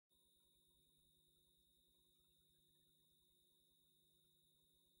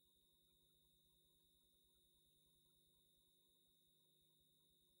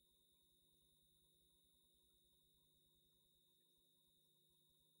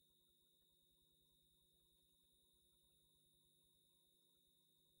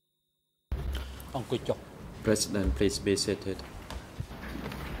President, please be seated.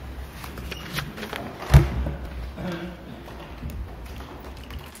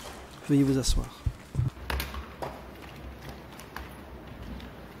 Veuillez vous asseoir.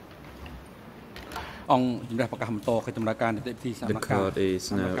 The court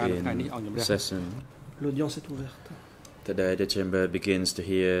is now in session. L'audience est ouverte. Today the chamber begins to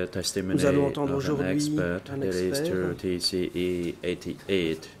hear testimony Nous allons entendre of an aujourd'hui expert un related to expert. TCE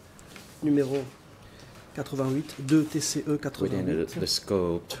 88 Numéro 88, 2 TCE within 88, the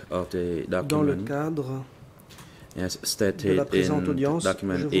scope of the dans le document cadre as de la stated présente in audience.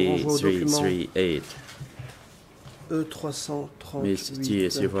 document Je vous renvoie au document E338. Ms. T. E338.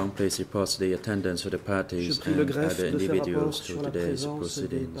 Sivon, please report the attendance of the Je parties prie le and greffe other de faire rapport individuals to sur la today's présence des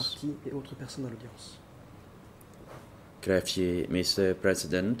proceedings. parties et autres personnes à l'audience. Greffier, Mr.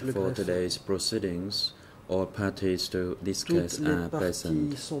 President, Le for greffe. today's proceedings, all parties to discuss Toutes les are present.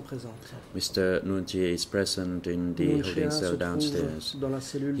 parties sont présentes. Mr. Nunchi is present in the holding Nunchia se cell trouve downstairs. dans la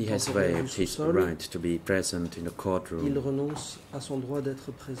cellule He has temporaire du waived his sous-sol. right to be present in the Il courtroom. renonce à son droit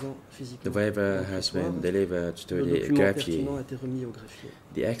d'être présent The physiquement. waiver Donc, has ce soir, been delivered to le the document greffier. pertinent a été remis au greffier.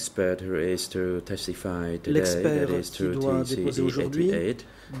 The expert who is to testify today, L'expert that is qui to doit déposer TCE aujourd'hui 88,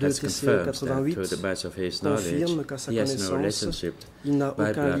 de has TCE confirmed that 88 to the best of his knowledge, confirme qu'à sa he has no connaissance, relationship il n'a by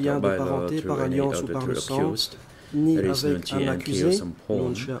aucun blood lien or de by law parenté to par any alliance of ou the par two le sang, accused, ni that is avec Nunchi un and accusé, Kyosampon,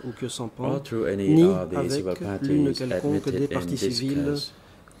 Nunchia ou Kyosampon, or through any ni of the civil avec l'une parties quelconque des admitted in parties this civiles case.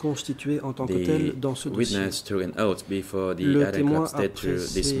 constituées en tant que The telles dans ce dossier. witness took an oath before the Le ad témoin hoc statue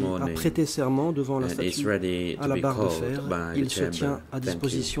this a morning prêté serment devant la and is statue ready à to la be barre de called fer. by Il the se chamber. tient à Thank you.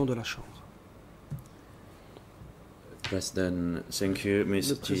 disposition de la Chambre. President, thank you, Ms.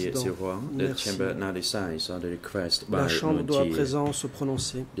 Le T. Président, Silva. The merci. chamber now decides on the request by La Chambre doit à Nunchi. présent se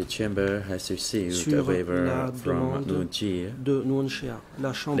prononcer The chamber has received a sur waiver la from demande Nunchi de Nunchia.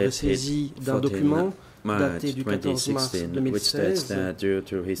 La Chambre est dated saisie d'un 14 document March daté du 14 mars 2016, which states 2016 that due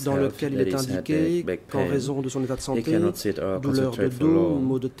to his dans health, lequel il that est is indiqué headache, back qu'en pain, raison de son état de he santé, cannot sit or douleur de concentrate for dos, long,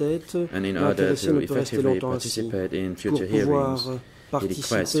 maux de tête, and in order l'intéressé to ne peut rester effectively longtemps assis. participate in Pour future hearings, pouvoir he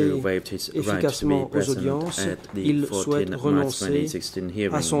requests to participer waive his right to be efficacement aux present audiences, at the il souhaite 14 March renoncer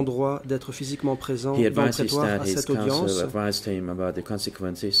 2016 à son hearing. droit d'être physiquement présent He dans le advises prétoire that à his cette counsel audience. advised him about the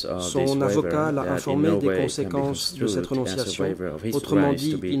consequences of this Son waiver, avocat l'a that in informé no des way can be conséquences de cette construed as a renonciation. waiver of his Autrement rights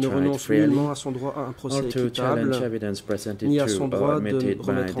dit, to be il ne tried renonce freely, nullement à son droit à un procès or to équitable, challenge evidence presented ni à to son or droit de admitted by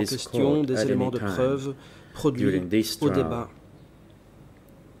remettre en this question court des at éléments any de time preuve produits during this au trial. débat.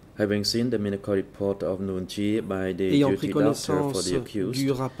 Having seen the medical report of Nunchi by the Ayant pris duty doctor for connaissance the accused du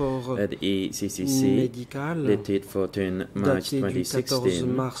rapport at ECCC médical dated 14 March daté du 14 2016,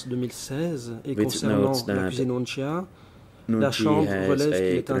 mars 2016 et which concernant notes that l'accusé Nunchia, la Nunchi Chambre has relève qu'il a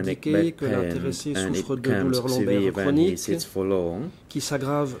est chronic indiqué back que pain l'intéressé and souffre it de douleurs becomes lombaires severe when he chroniques sits for long, qui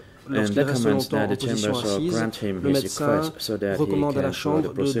s'aggravent and lorsqu'il reste recommends longtemps that en the position chamber shall assise. grant him Le his médecin request so that he recommande à la can follow the Chambre de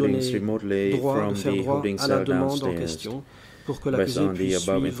proceedings donner remotely droit, de from faire the droit holding à la cell demande en downstairs. question pour que Based l'accusé on the puisse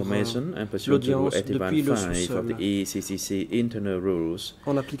above suivre information and pursuant to l'audience depuis le 81.5 of sous-sol. the ECCC internal rules,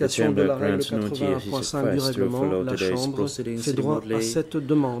 En the application de chamber la règle grants Nunchi his 80.5 du request to règlement, follow la today's Chambre proceedings fait droit à remotely cette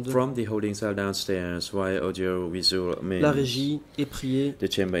demande. from the holding cell downstairs via audio-visual means. La régie est priée The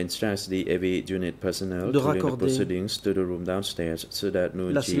chamber instructs the AV unit personnel de to bring the raccorder proceedings to the room downstairs so that la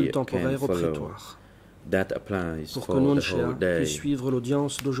Nunchi cellule can temporaire au follow. prétoire That applies pour que for the Nunchia whole day. puisse suivre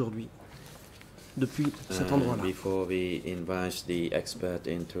l'audience d'aujourd'hui depuis cet endroit-là. Before we invite the expert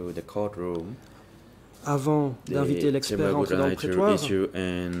into the courtroom, Avant d'inviter the l'expert chamber à would entrer dans le like to prétoire, issue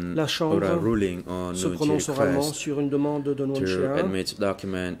an la Chambre oral ruling on se Nunchi's prononce oralement request sur une demande de to Nunchia admit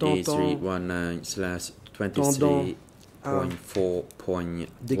document tentant E319/23.4.1.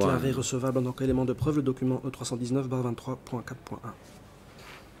 déclaré recevable en tant qu'élément de preuve le document E319/23.4.1.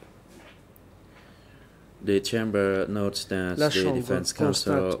 The chamber notes that La the Chambre defense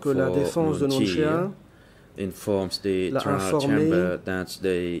counsel constate que la for défense de Nunchi Nunchia informs the l'a trial informé chamber that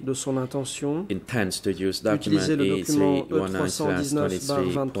they de son intention intends to use document d'utiliser le document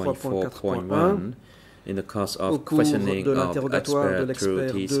E319/23.4.1 in the course au of cours questioning de of l'interrogatoire de expert through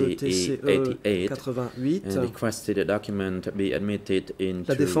l'expert de TCE TCE 88 88. and requested the document be admitted into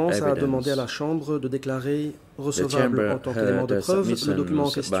La défense a demandé à la evidence. Chambre de déclarer The recevable chamber en tant qu'élément de heard preuve le document en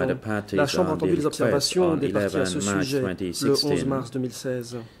submissions by question. the parties La Chambre a on entendu the les request observations on des parties à ce 11 March sujet le 11 2016. mars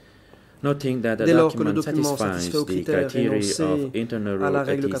 2016. Noting that the Dès lors que le document document satisfies satisfait aux the critères criteria of énoncés internal à la rule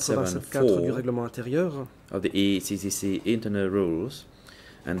règle 87.4 du 87.4 règlement intérieur, of the ECCC internal rules,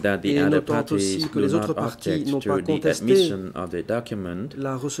 and that the et other notant parties aussi que do les autres not parties object n'ont to pas the contesté admission of the document,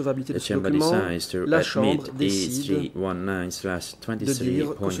 la recevabilité de the ce chamber document, decides to la admit Chambre décide de dire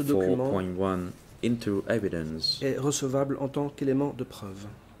que ce document E319/23.4.1 into evidence. est recevable en tant qu'élément de preuve.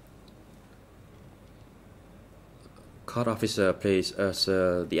 Court officer, please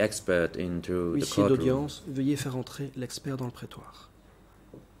usher the expert into the Huissier courtroom. d'audience, veuillez faire entrer l'expert dans le prétoire.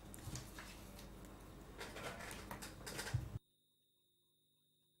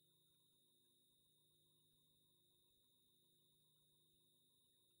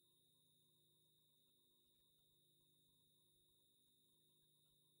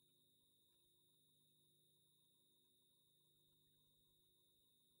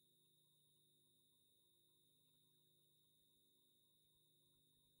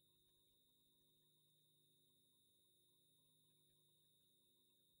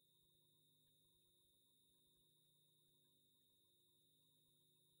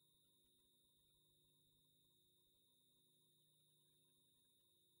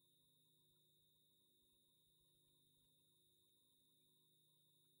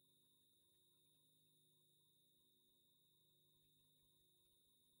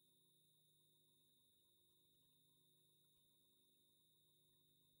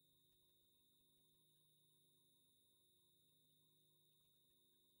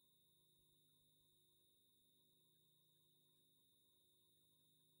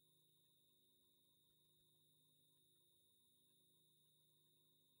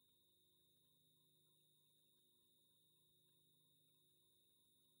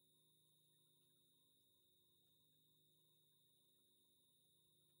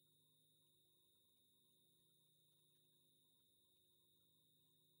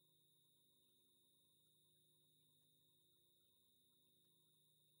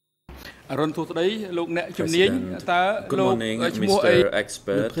 President, good morning, Mr.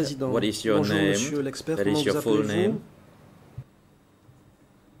 Expert. Président, What is your bonjour name? Monsieur l'expert, That comment is vous your full appelez-vous? name.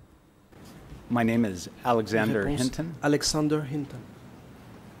 My name is Alexander Réponse, Hinton. Alexander Hinton.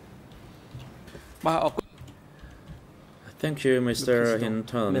 Thank you, Mr. Président.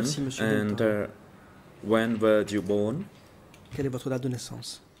 Hinton. Merci, Monsieur And Hinton. when were you born? Quelle est votre date de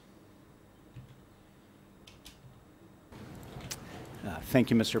naissance? Thank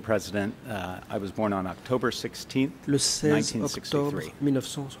you, Mr. President. I was born on October 16th, Le 16 octobre 1963.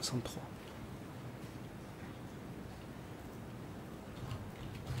 1963.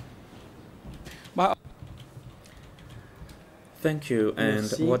 Thank you. And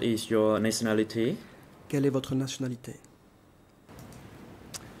Merci. what is your nationality? Quelle est votre nationalité?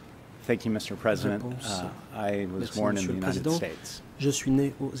 Thank you, Mr. President. Réponse. I was Merci, born in Monsieur the le United Président. States. Je suis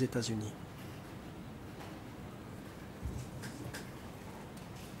né aux États-Unis.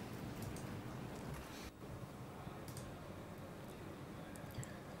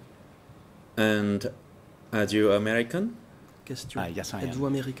 And are you American? Question. Yes, I am. Êtes-vous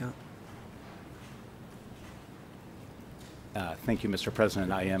américain? Thank you, Mr.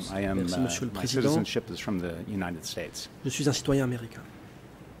 President. I am. Merci, Monsieur le My Président. citizenship is from the United States. Je suis un citoyen américain.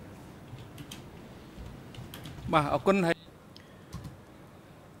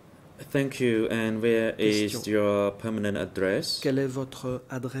 Thank you. And where is Question. your permanent address? Quelle est votre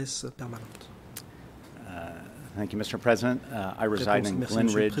adresse permanente? Thank you, Mr. President. I reside Réponse. in Merci, Glen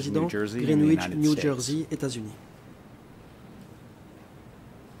Monsieur le Ridge, Président. New Jersey, in the Greenwich, United New States. Jersey, États-Unis.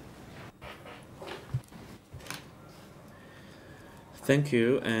 Thank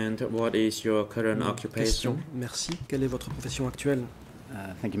you. And what is your current occupation? Question. Merci. Quelle est votre profession actuelle?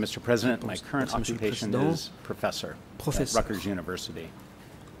 Thank you, Mr. President. My Réponse. current Merci, Monsieur le occupation Président. is professor at Professeur. Rutgers University.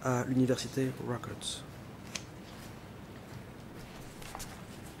 À l'université Rutgers.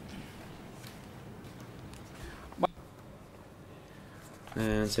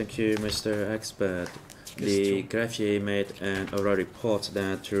 And thank you, Mr. Expert. The Question. greffier made an oral report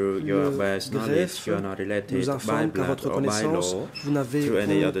that through your Le vast knowledge greffe you are not related nous by informe qu'à blood votre or by connaissance, law vous n'avez to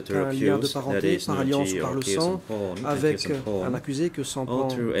any other two aucun lien de accused, that parenté is par no alliance G par or le K sang upon, avec un upon, accusé que sans or pan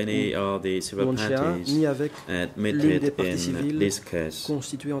through any of the civil ou Chien, parties ni avec l'une admitted des parties in civiles this case.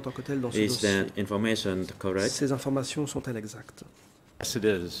 constituées en tant que telles dans ce Is dossier. that information correct? Ces informations sont-elles exactes? Yes, it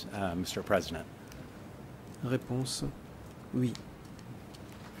is, Mr. President. Réponse. Oui.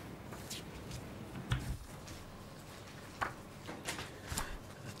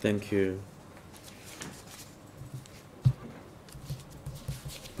 Thank you.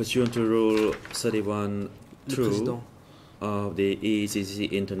 Pursuant to Rule 31 Le 2 Président, of the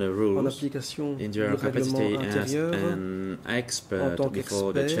ECC internal en rules, application in du your règlement capacity as intérieur, an en expert tant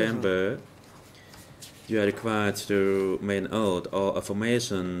before the qu'expert, chamber, you are required to make an oath or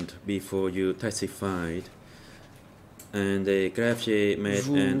affirmation before you testified. And the greffier made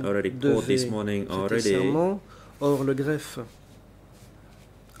vous an oral report this devez morning prêter already serment. Or, le greffe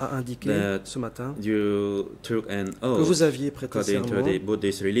a indiqué that ce matin you took an que oath vous aviez prêté according to serment the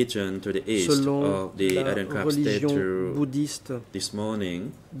Buddhist religion to the east selon of the la Iron Crab religion statue bouddhiste this morning.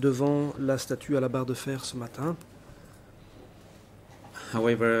 devant la statue à la barre de fer ce matin.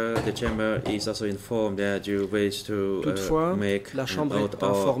 However, the chamber is also informed that you wish to Toutefois, make la Chambre an est oath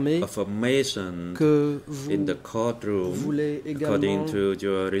informée of affirmation que vous in the courtroom voulez according également to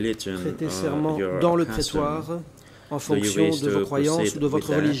your religion prêter or serment your dans le custom. prétoire en you fonction wish de to vos croyances proceed ou de votre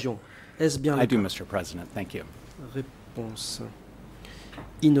with that? religion. Est-ce bien le I do, cas? Mr. President. Thank you. Réponse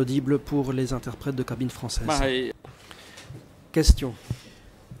inaudible pour les interprètes de cabine française. Question.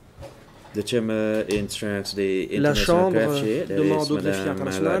 The chamber instructs the La international Chambre greffier, that demande is au greffier Madame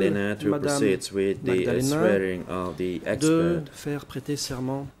international, Magdalena, to Madame proceed with the Magdalena, swearing of the de expert. faire prêter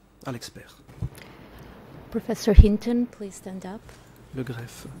serment à l'expert. Professor Hinton, please stand up. Le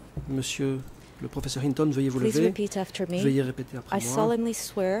greffe. Monsieur le professeur Hinton, veuillez vous Please lever. repeat after me. Veuillez répéter après I moi. solemnly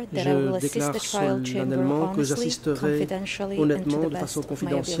swear that I will Je assist déclare the trial chamber solennellement que honestly, j'assisterai confidentially, and to honnêtement, the de best façon of my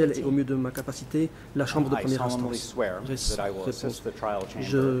confidentielle et ability. au mieux de ma capacité, la Chambre de I première solemnly instance. swear that I will assist the trial chamber Je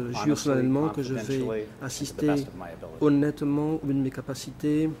jure honestly, solennellement que je vais confidentially, and to the assister best of my ability. honnêtement au mieux de mes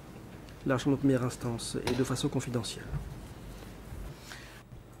capacités, la Chambre de première instance et de façon confidentielle.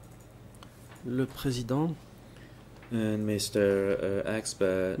 Le président, And Mr.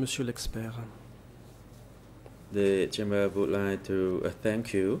 Expert, monsieur l'expert, the chamber would like to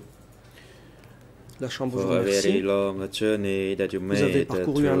thank you la Chambre vous for a very remercie. long journey that you Vous avez made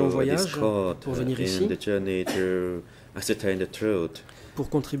parcouru un long through this voyage court pour venir ici. in the journey to ascertain the truth. Pour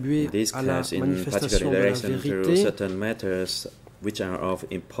contribuer This à la case in manifestation particular de la relation to vérité, certain matters which are of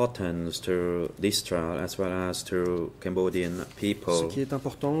importance to this trial as well as to Cambodian ce people. qui est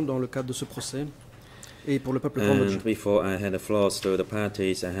important dans le cadre de ce procès et pour le peuple cambodgien. And before I hand the floor to the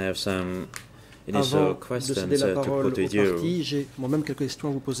parties, I have some initial Avant de questions céder la to parole put to aux you. partis, j'ai moi-même quelques questions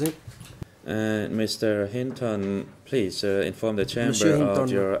à vous poser. Mr. Hinton, please inform the chamber Monsieur Hinton.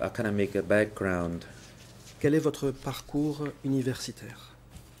 of your academic background. Quel est votre parcours universitaire?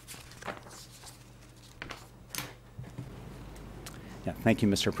 Yeah, thank you,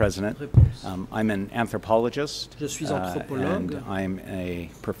 Mr. President. Réponse. I'm an anthropologist, Je suis anthropologue. and I'm a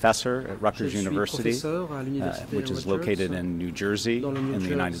professor at Je Rutgers suis University, professeur à l'université which is Rutgers, located in New Jersey dans le in New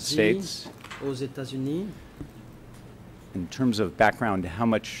the United Jersey, States. aux États-Unis. In terms of background, how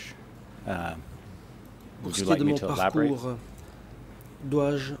much Pour would ce you qui est like de me mon to elaborate? parcours,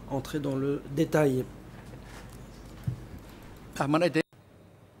 dois-je entrer dans le détail?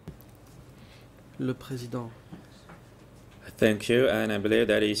 Le président. Thank you, and I believe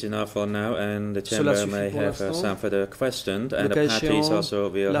that is enough for now, and the Cela chamber suffit may pour have l'instant. some further questions, and Le the cas parties échéant, also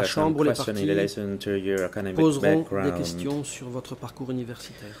will la have some Chambre, les questions in parties relation to your academic Poseront des background. questions sur votre parcours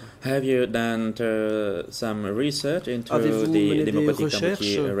universitaire. Have you done some research into Avez-vous the mené des democratic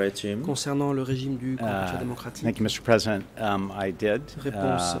recherches Cambodian regime? concernant le régime du Cambodge démocratique? Thank you, Mr. President. I did.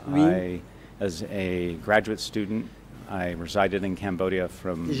 Réponse, oui. As a graduate student, I resided in Cambodia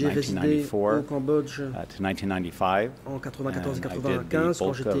from J'ai résidé au 1994 Cambodge to 1995. en 94 et And I did the 95 quand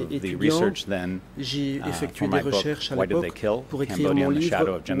bulk j'étais of the étudiant. research then J'ai effectué for des my book, recherches à Why Did They l'époque Kill pour écrire Cambodia mon in the livre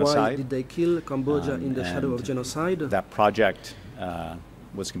Shadow of Why Genocide? Did They Kill Cambodia in the Shadow of and Genocide? That project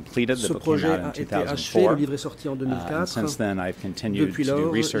was completed. The Ce book came projet out in a été achevé, le 2004. livre est sorti en And 2004. since then, I've continued Depuis to do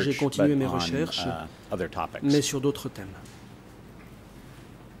lors, research, j'ai continué but mes on recherches, other topics. mais sur d'autres thèmes.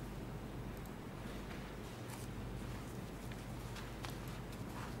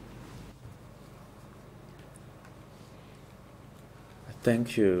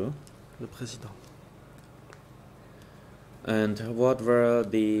 Thank you. Le président. And what were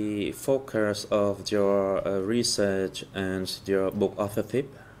the focus of your research and your book authorship?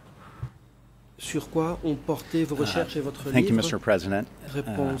 Sur quoi ont porté vos recherches et votre Thank you, livre? Mr. President.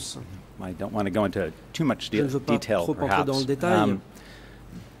 Réponse. I don't want to go into too much Je ne veux pas detail, trop entrer perhaps. dans le détail.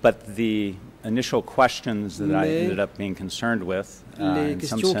 But the initial questions that I Mais ended up being concerned with, les in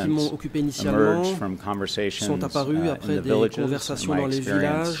some questions qui m'ont sense, occupé initialement emerged from conversations sont apparues in après the des villages, conversations and my dans les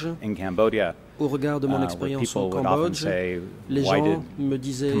experience villages, in Cambodia, au regard de mon where expérience au people would often Cambodge. say, Les why did gens me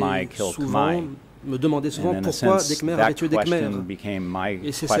disaient Khmer kill souvent, Khmer? me demandaient souvent And in a pourquoi sense, des Khmers that avaient tué des Khmers. question became my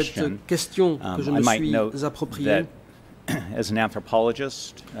Et c'est question. cette question que je I me might suis note appropriée that as an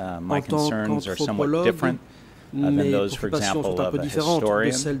anthropologist, my en tant concerns are somewhat qu'anthropologue. different than Mes those, for préoccupations example, sont un of peu a différentes de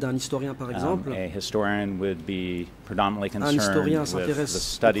historian. celles d'un historien, par exemple. A historian would be predominantly Un concerned historien with the s'intéresse au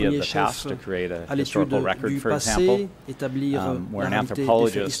study of premier the chef past to create a à l'étude historical record, du for example. passé, établir Where la an réalité des faits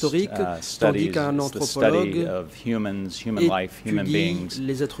anthropologist historiques, tandis studies qu'un the study anthropologue of humans, human life, human étudie beings.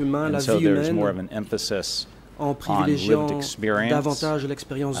 les êtres humains, And la so vie there's more of humaine. an emphasis en on privilégiant lived experience. davantage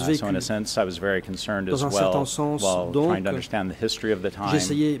l'expérience So vécue. in a sense, I was very concerned as Dans un certain sens, while donc, trying to understand the history of the time.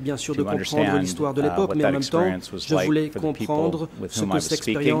 J'essayais bien sûr de to comprendre understand, l'histoire de l'époque, what mais en that même temps, experience was je like voulais for the people comprendre with ce whom I que was cette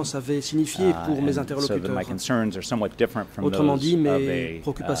speaking. expérience avait signifié pour mes And so that interlocuteurs. my concerns are somewhat different from Autrement those dit, of mes a,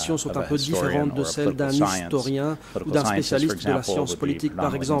 préoccupations sont of un a peu historian différentes de or a celles d'un political science. historien ou Political d'un sciences, for spécialiste de la example, science would be politique, par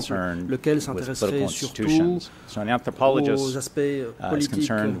predominantly exemple, concerned lequel with s'intéresserait political surtout institutions. So an anthropologist aux aspects is politiques.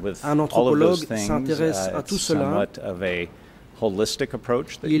 concerned with Un all of those anthropologue things. s'intéresse à tout It's cela. somewhat of a holistic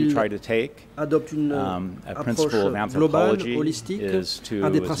approach that you Il try to take. adopte une A approche principle of globale, anthropology holistique. is to,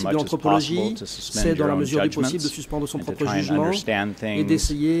 Un des as principes much de as l'anthropologie, possible, to c'est suspend dans your la own mesure du possible de judgments suspendre son and to propre try and jugement understand et things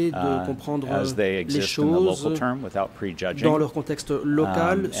d'essayer de comprendre as they les exist in the choses local term without prejudging. dans leur contexte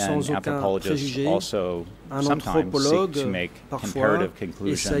local, sans And aucun anthropologists préjugé. also Un sometimes anthropologue, seek to make parfois, comparative essaye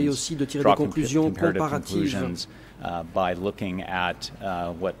conclusions, aussi de tirer draw des conclusions comparative comparatives conclusions by looking at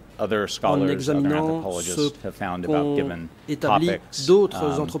what other en scholars, other examinant anthropologists have found about qu'ont given établi topics.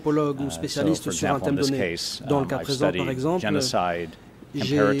 d'autres anthropologues ou So, spécialistes for sur un example, thème in this donné. case, Dans le cas I've présent, par studied exemple, genocide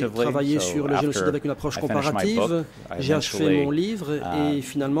j'ai comparatively. travaillé So sur le génocide after avec une approche I finished my comparative, book, I j'ai achevé eventually, mon livre et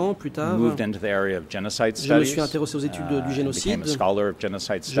finalement, plus tard, moved into the area of genocide je me studies. suis intéressé aux études du And génocide. became a scholar of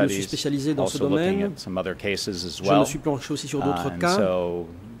genocide Je me suis studies, spécialisé dans ce also looking domaine. at some other cases as Je well. me suis penché aussi sur d'autres And cas. so,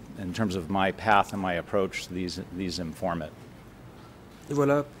 in terms of my path and my approach, these inform it. Et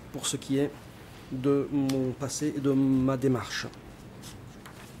voilà pour ce qui est de mon passé et de ma démarche.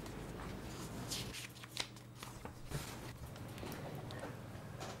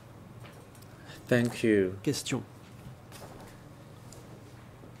 Thank you. Question.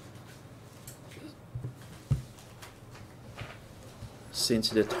 Since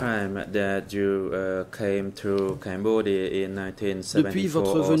the time that you came to Cambodia in Depuis 1974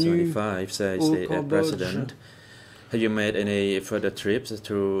 votre or venue 75, says au the Cambodge, president, have you made any further trips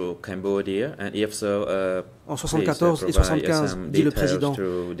to Cambodia? And if so, en please 74 et provide 75, some dit le details président.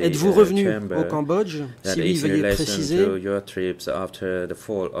 to the Êtes-vous revenu chamber au Cambodge? that Si oui, is in veuillez relation préciser. to your trips after the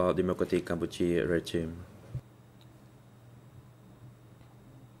fall of Democratic Cambodia regime.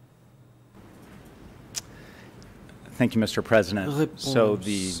 Thank you, Mr. President. So Réponse.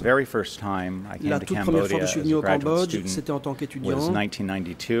 the very first time I La came to toute première fois Cambodia que je as suis a venu au graduate Cambodge, student c'était en tant was qu'étudiant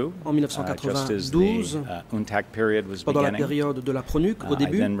 1992, en just as 1992, the UNTAC period was pendant la beginning. période de la PRONUC au I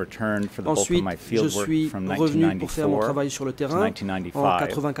début. then returned for the bulk of Ensuite, my je field work suis from revenu pour faire mon 1994 travail sur le to terrain en 1995.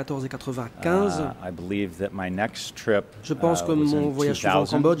 94 et 95. I believe that my next trip Je pense que was mon in voyage suivant au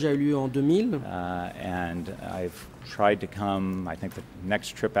 2000, Cambodge a eu lieu en 2000. and I've tried to come. I think the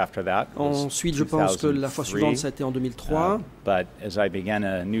next trip after that was Ensuite, je pense que la fois 2003. suivante, ça a été en 2003. But as I began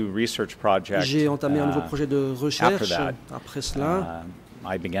a new research project, J'ai entamé un nouveau projet de recherche that, après cela.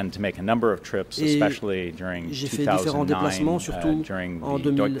 I began to make a number of trips, Et especially during j'ai fait différents déplacements, 2009, surtout during en the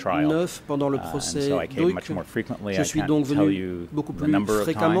Duch trial. 2009, pendant le And procès so I came much Duch. more frequently. Je I suis can't donc tell venu you beaucoup the plus number of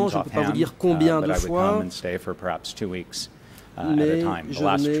fréquemment. times Je ne peux pas vous offhand, dire combien but de I would fois, come and stay for perhaps 2 weeks at a mais time. The je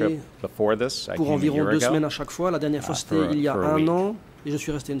last venais trip before this, I pour came a environ year 2 ago. semaines à chaque fois. La dernière fois, c'était il y a for a un week. an, et je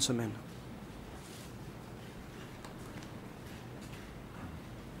suis resté une semaine.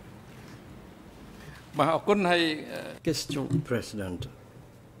 Question. President,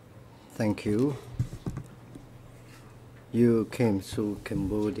 thank you. You came to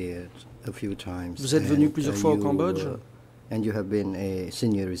Cambodia a few times. Vous êtes venu and, plusieurs fois au you Cambodge. And you have been a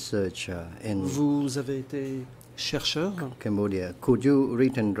senior researcher in Vous avez été chercheur. Cambodia. Could you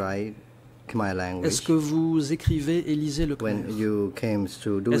read and write Khmer language? Est-ce que vous écrivez et lisez le Khmer? When you came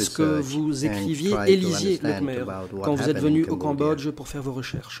to do Est-ce que research vous and écriviez try et to lisiez le understand Khmer about what quand vous êtes happened in venu au Cambodia? Cambodge pour faire vos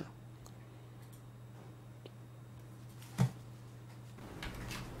recherches?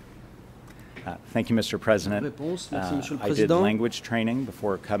 Thank you, Mr. President. Réponse. Merci, Monsieur le I did Président. language training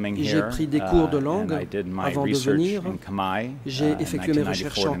before coming J'ai here, pris des cours de and langue I did my avant de research venir. in Khmer J'ai in effectué mes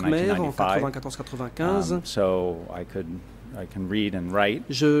recherches en 1994 Khmer en to 94-95. So I can read and write.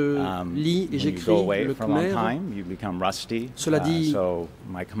 Je lis et When you j'écris go away le for a long Khmer. time, you become rusty. Cela dit, so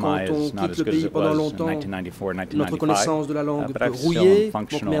my quand Khmer on is not quitte as le good as pays it pendant was in longtemps, 1994, notre 1995. connaissance de la langue But peut I'm still rouiller, mon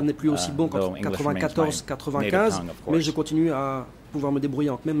functional, Khmer n'est plus aussi bon though qu'en English remains my 94-95, native tongue, of mais course. je continue à pouvoir me débrouiller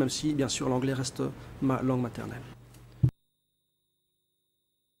en Khmer, même si, bien sûr, l'anglais reste ma langue maternelle.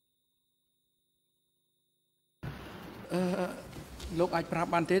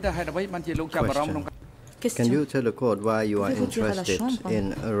 Can you tell the court why you are Pouvez-vous dire à la interested Chambre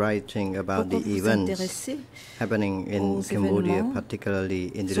in writing about pourquoi the vous vous events intéressez happening in aux Cambodia, événements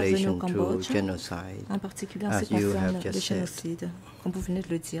particularly in survenus au relation to Cambodge, genocide, en particulier en as ce qui you concerne have le just said? génocide, comme vous venez de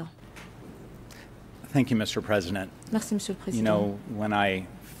le dire? Thank you, Mr. President. Merci, Monsieur le You Président. know, when I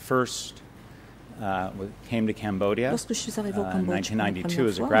first came to Cambodia Lorsque je suis arrivé au in Cambodge pour la 1992 première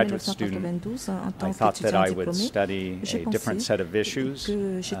as a fois, en graduate student, 1992, en I tant thought that qu'étudiant I would diplômé, study j'ai a different pensé set of issues que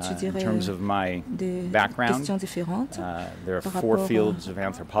in j'étudierais terms of my des background. questions différentes There are par 4 rapport fields of à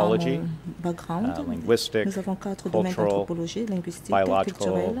anthropology, mon background. linguistic, Nous avons 4 domaines cultural, d'anthropologie, linguistique, biological,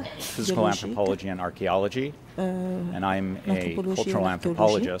 culturelle, physical biologique, anthropology, and archaeology. And I'm a l'anthropologie et cultural l'archéologie.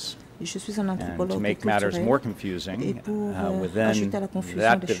 anthropologist. Et je suis un And to anthropologue make matters culturel. more Et confusing, pour within ajouter à la confusion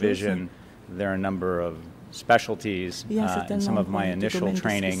that des choses, division, there are a number of specialties. il y a un certain And some of nombre my de initial domaines de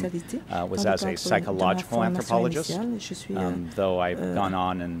training spécialité. was Dans le as a cadre de ma psychological formation anthropologist, initiale, je suis though I've gone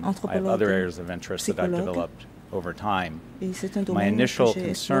on and I have anthropologue, other areas of interest that I've psychologue. developed over time. Et c'est un My domaine que initial j'ai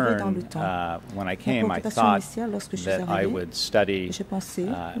exploré dans le concern temps. when I Ma came, I préoccupation thought initiale lorsque je suis that I arrivée, would study j'ai pensé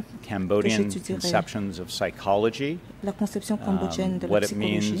Cambodian que j'étudierais conceptions of psychology, la conception cambodgienne de la what it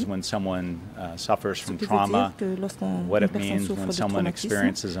psychologie, means when someone suffers ce from qui veut trauma, dire que lorsqu'une what it personne means souffre when de someone traumatisme,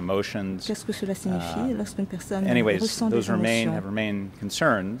 experiences emotions. qu'est-ce que cela signifie lorsqu'une personne Anyways, ressent those des émotions. have remained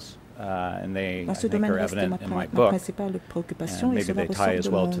concerns, and they, Dans I ce think, domaine are reste evident ma in my ma book. principale préoccupation And et maybe cela they ressort tie as de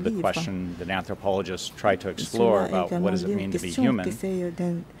well mon to the livre. question that anthropologists try to Cela explore est about également what does it lié mean aux to be questions human. qu'essaye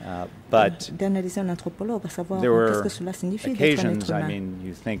But d'analyser un anthropologue, à savoir there qu'est-ce were que cela signifie d'être un occasions, être I humain. mean,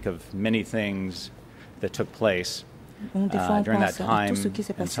 you think of many things that took place Des fois, on during that pense à time, tout ce qui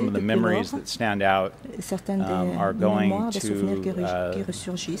s'est and passé some of the depuis memories lors. that stand out Certaines des are going mémoires, des souvenirs qui to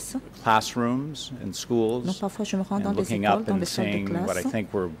ressurgissent. classrooms and Donc schools, parfois, je me rends dans and des looking écoles, up dans and des salles de seeing what I classe,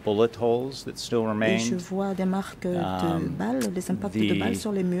 think were bullet holes that still et je remained. vois des marques de balles, des impacts de balles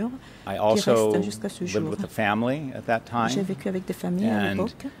sur les murs I qui also restent jusqu'à ce lived jour. with a family at that J'ai time, vécu avec des familles à and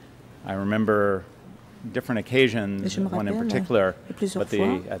l'époque. I remember different occasions, Et je me one in rappelle particular, plusieurs but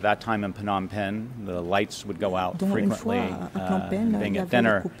fois, at that time in Phnom Penh, the lights would go out dont une fois frequently, à Phnom Penh, being il y at avait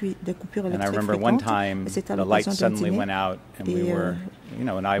dinner. des coupures And I électriques remember one fréquentes, time et c'était à the l'occasion lights d'un suddenly dîner, went out, and we et were,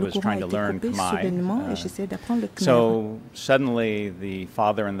 and I le was courant trying a to été learn coupé Khmer. soudainement, et j'essayais d'apprendre le Khmer. So suddenly the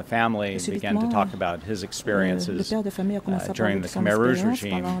father in the family Et began to subitement, talk about his le experiences père de famille a commencé à parler during de the son Khmer Rouge expérience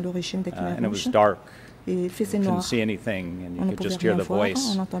regime, pendant le régime des Khmer and it was Rouges, dark. et il faisait You couldn't noir. see anything, and On you ne could pouvait just hear rien the voir,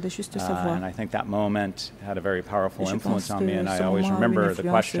 voice. on entendait juste sa voix. And I think that moment had a very powerful Et je influence pense on me, que and I ce always moment a eu une remember the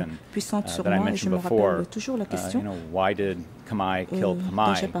influence question puissante sur that I moi, et je mentioned me before. rappelle toujours la question Why did Khmer kill dont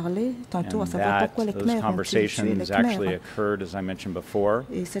j'ai Khmer? parlé tantôt, à And savoir that pourquoi les those Khmer ont tué les conversations actually Khmer. occurred, as I mentioned before,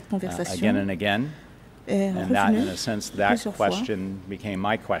 Et cette again conversation and again. est And that, in revenue a sense, that plusieurs fois. question became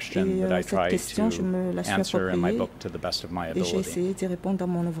my question Et that I cette tried question, je me la to suis answer in my appropriée, book to the best of my et j'ai ability. essayé d'y répondre dans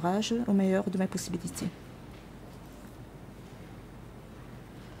mon ouvrage au meilleur de mes possibilités.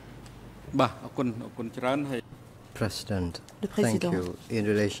 បាទអរគុណច្រើនហើយ President, Le thank Président. you. In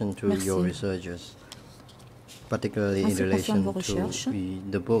relation to Merci. your researches, particularly En in ce qui concerne relation vos to recherches,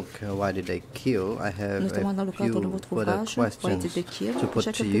 the book, Why Did They Kill, I have notamment dans le a cadre de few votre further ouvrage, Why questions Did They Kill, to put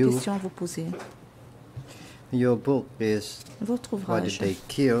j'ai to quelques you. questions à vous poser. Your book is Votre Why Did ouvrage, They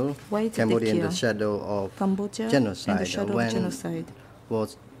Kill? Why Did They Cambodia in Kill? the Shadow of Cambodia Genocide. and the Shadow When of Genocide.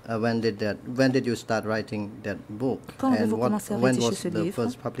 was when did you start writing that book? Quand And avez-vous commencé à when rédiger was ce the livre?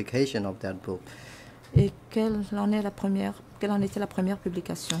 first publication of that book? Et quelle en était la première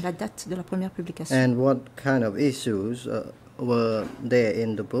publication, la date de la première publication? And what kind of issues were there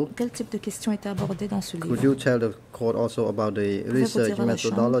in the book? Quel type de questions étaient abordées dans ce Could livre? you tell the court also about the Pouvez-vous research dire à la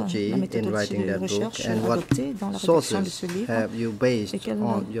Chambre methodology la in méthodologie writing de that book, recherche and what adoptée dans la rédaction de ce sources livre? have you based Et quelles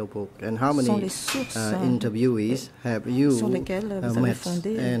on your book, and how sont many les sources interviewees have you sur lesquelles vous avez met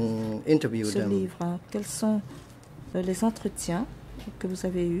fondé and interviewed ce them? livre? Quels sont les entretiens que vous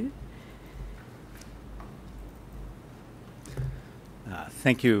avez eus?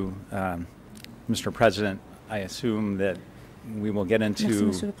 Thank you, Mr. President. I assume that we will get Merci, into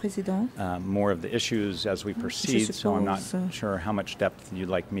Monsieur le Président. more of the issues as we proceed, so I'm not suppose, sure how much depth you'd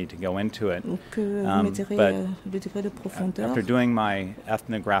like me to go into it. Que vous me direz but le degré de profondeur After doing my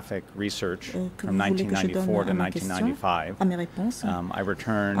ethnographic research que from vous voulez que je 1994 to donne à ma question, 1995, à mes réponses. I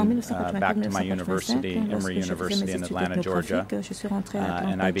returned En 1984, back to my 1985, university, lorsque Emory j'ai fait University mes in études Atlanta, Georgia, ethnographiques, je suis rentrée à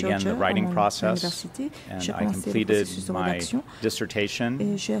and Atlanta, I began Georgia, the writing à mon process, université. and J'ai I commencé le completed processus de my rédaction dissertation,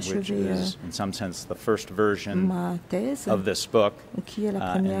 et j'ai which achevé is, in some sense, the first version ma thèse, of this book, qui est la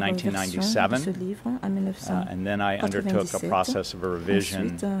in première version de 1997. ce livre en 1997. And then I undertook a process of a revision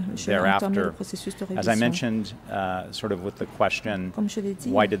Ensuite, j'ai entamé le thereafter. processus de As I révision. mentioned, sort of with the question, Comme je l'ai dit,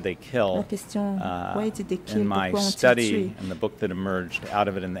 why did they la kill? question why did they kill, In my pourquoi ont-ils study tué? and the book that emerged out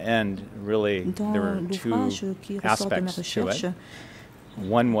of it in the end, really, Dans there were two l'ouvrage qui ressort de mes aspects to recherches, it.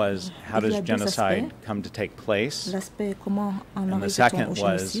 One was, how Il y does a deux genocide aspects. come to take place? L'aspect comment en And the arrive-t-on second au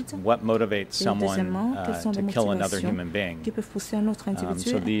was, génocide. what motivates Et someone deuxièmement, quelles sont to les kill another motivations human being? qui peuvent pousser un autre individu,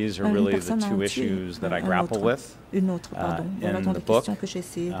 So these are une really the personne à two en tuer issues that I un grapple autre, with une autre, pardon. Voilà in donc the les book. questions que j'ai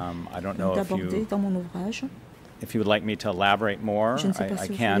essayé I don't know if d'aborder you dans mon ouvrage. If you would like me to elaborate more, Je ne sais pas I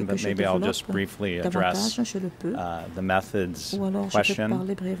si vous can, voulez que but je maybe I'll just développe briefly address davantage, je le peux. the methods Ou alors je peux question.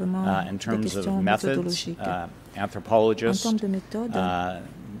 parler brièvement In des terms of questions methods, méthodologiques. En anthropologists termes de méthode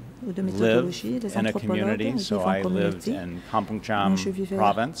ou de live méthodologie, les in a anthropologues community. vivent So en I lived communauté. in Kampong Je vivais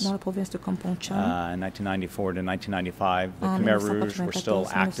province dans la province de Kampong Cham. in 1994 to 1995. The En Khmer Rouge were still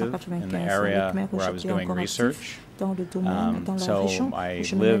 1994, active in the 1995, area les Khmer where I Rouges was étaient doing encore research. actifs dans le domaine, dans la So région I où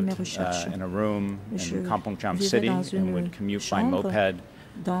je menais mes lived recherches. in a room Je in Kampong Cham vivais City dans and une would commute by chambre moped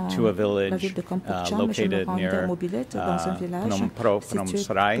dans to a la village ville de Kampong Cham, et je me located rendais en near mobilette dans un village Phnom situé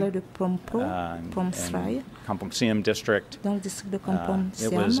Srai, près de Phnom in Srai, Kampong Siam district. dans le district de Kampong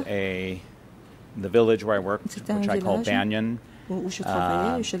It was Siam, the village where I worked, C'était un which I call village Banyan. où je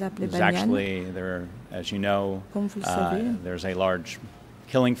travaillais, je l'appelais There's Banyan. actually, there, as you know, Comme vous le savez, there's a large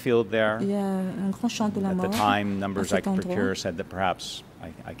killing field there. il y a un grand champ de la At the mort time, à numbers I cet could endroit. procure said that perhaps,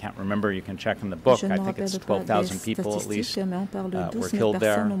 I can't remember, you can check in the book, Je ne I me think it's rappelle pas des 12,000 people at least statistiques, mais on parle de were 12 000 killed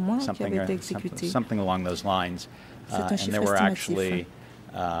there, personnes au moins qui avaient été something, exécutées. something along those lines. C'est un And chiffre there were estimatif. actually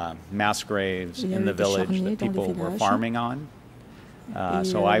mass graves Il y a in eu the des village charniers that dans le people were village. farming on. Et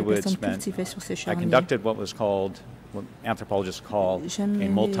So I les would personnes spend, cultivaient sur ces I charniers. conducted what was called, what anthropologists call J'ai a mené,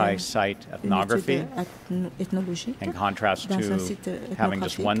 multi-site une ethnography, étude ethnologique in contrast dans un to site having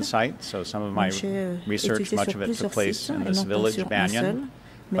just one ethnographique. site. So some of my J'ai research, étudié much sur of it took plusieurs place sites in et this non pas village, sur un seul. Banyan.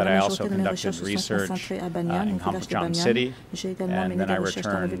 Mais But la I majorité also de mes conducted recherches se sont research concentrées à Banyan, in au village Kampong de Cham Banyan. City, J'ai également and mené then des I recherches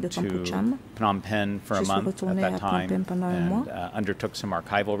dans la ville de returned Kampong to Cham. Phnom Penh for a Je suis month at retournée that à Phnom Penh time pendant un mois. and undertook some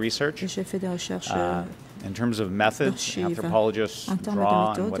archival research. Et j'ai fait des recherches In terms of methods, d'archives. anthropologists En termes de draw on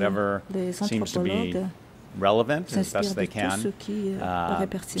méthode, whatever les seems to be anthropologues relevant as s'inspirent best de they tout ce can. qui paraît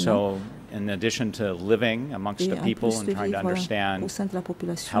pertinent. So in addition to living amongst Et the en people plus and de trying to vivre au understand sein de la how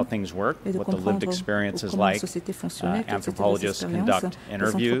population things work, et de what the lived comprendre experience is comment la like, société fonctionnait, quelles étaient les anthropologists expériences, conduct les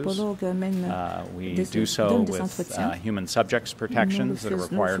interviews. anthropologues mènent We des, do so donnent des with entretiens. human subjects protections that are Nous le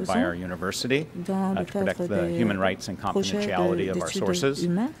required by faisons our university dans le to protect cadre the des human rights and projets confidentiality of our d'études sources.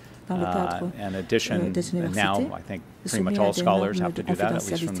 humaines, dans le cadre In addition, des and now universités, I think de pretty much soumis à all des scholars normes have to de do that, at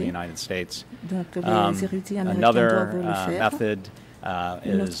least from the confidentialité. United States. Donc les érudits américains Another doivent le faire. method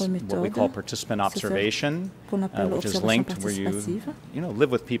Une is autre what we méthode, call participant c'est celle observation, qu'on appelle which is observation linked where participative. you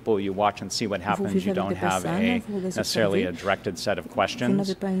live with people, you watch and see what happens. vivez You avec don't des have personnes, vous les necessarily a observez. directed set of Vous questions,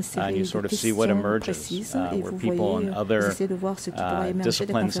 n'avez pas une série and you de sort of see what questions emerges, précises et where vous people voyez, in vous other essayez de voir ce qui pourra émerger des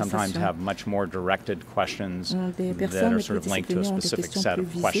disciplines sometimes conversations. have much more directed questions Des that personnes are sort of linked to a multidisciplinaires ont des specific questions set plus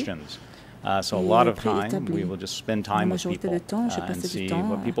of visées questions. So a et lot of time préétablies. we will just spend La time with majorité people du temps, je and passais see du temps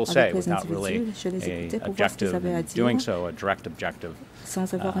what people avec say les without really individus. Je les écoutais a pour voir ce qu'ils objective avaient à in dire, doing so, a direct objective.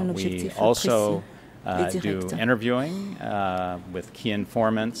 sans avoir un We objectif also précis et do direct. interviewing with key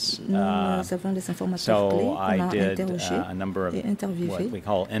informants. Nous avons des informateurs clés So qu'on I a did interrogés a number of et interviewés. what we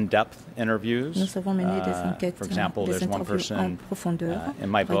call in-depth interviews. Nous avons mené des enquêtes, For example, des there's one interviews en person profondeur. in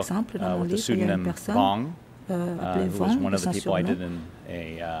my Par book exemple, dans mon with the livre, il y a une pseudonym personne Vong, appelée who was Vong, one de of the son people I surnom, did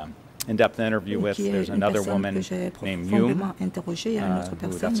a in-depth interview with. qui est There's une another personne woman que j'ai named profondément Yum, interrogée. Il y a une autre who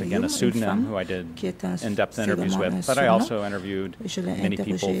personne, that's again Yum, a une pseudonym femme, who I did qui est in-depth c'est interviews également un with. But I surnom. also interviewed Je l'ai many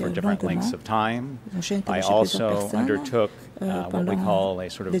people interrogé for different lengths longuement. of time. Donc, j'ai I interrogé plusieurs also personnes undertook what we pendant call a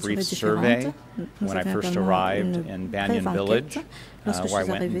sort of des brief durées survey différentes. Nous when I avions first également arrived une in brève Banyan enquête. Village, Lorsque je where I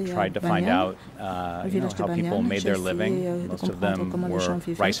suis went and arrivée à tried to find Banyan, out au how village de people Banyan, made j'ai their essayé living. de Most of comprendre them comment les gens were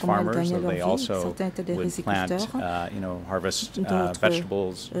vivaient, rice comment ils farmers, gagnaient so leur they vie. also Certains étaient des would plant, riziculteurs, harvest d'autres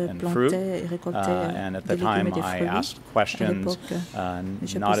vegetables and fruit. plantaient et récoltaient And at des the légumes et time, des I fruits. asked À questions, l'époque,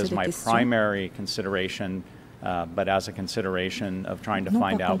 j'ai not posé as des my questions, primary consideration, but as a consideration of trying to non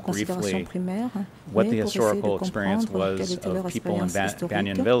find pas comme out considération briefly primaire, what mais the pour essayer de historical experience comprendre quelle was était leur of people in expérience historique,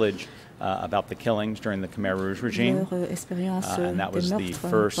 Banyan Village about the killings during the Khmer Rouge regime. leur expérience And that des was the meurtres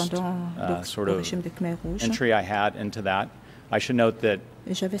first pendant sort le of régime des Khmer Rouges. entry I had into that. I should note that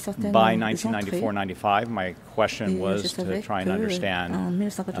Et j'avais certaines by entrées, 1994-95, my question et je was to savais try and que understand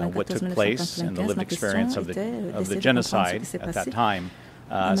en what took place in the 1994-1995, lived ma experience question of était the d'essayer de comprendre ce genocide qui s'est at passé that time.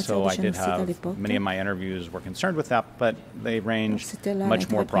 en So matière I de did génocide à have l'époque. many of my interviews were concerned with that, but they ranged C'était là much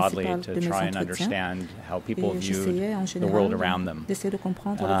more l'intérêt broadly principal to de mes try and entretiens. understand how people Et viewed j'essayais en the world général around them. d'essayer de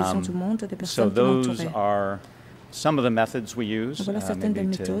comprendre la vision du monde des So personnes qui those m'entouraient. are some of the methods we use, Voilà certaines des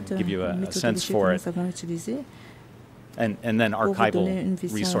maybe to méthodes give you a sense méthodologiques for que it, nous avons utilisées. and then Pour vous archival donner une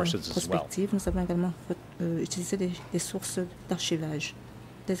vision resources as well. prospective, nous avons également utilisé des sources d'archivage,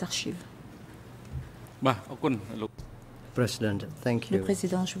 des archives. បាទអរគុណលោក President, thank Le you.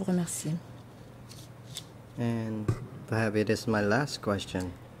 Président, je vous remercie. And perhaps it is my last question.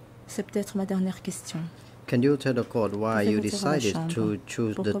 C'est peut-être ma dernière question. Can you tell the court why you Pouvez-vous dire à la decided Chambre to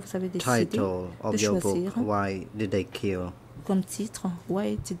choose pourquoi the vous avez décidé title of de your book, choisir Why Did They Kill? comme titre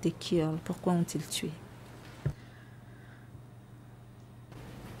Why Did They Kill? Pourquoi ont-ils tué?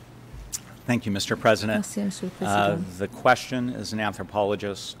 Thank you, Mr. President. Merci, Monsieur le Président. The question, as an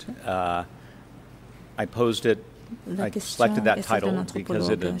anthropologist, I posed it. La I question selected that est celle d'un title because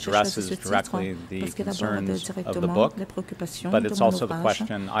it anthropologue. J'ai choisi addresses ce titre directly the parce qu'elle aborde concerns of the directement book, les préoccupations but de it's mon also the ouvrage.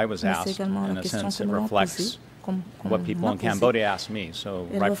 question I was Mais c'est asked. également la In a question sense, que it nous l'on posée, reflects qu'on what people m'a in posée. Cambodia asked me. So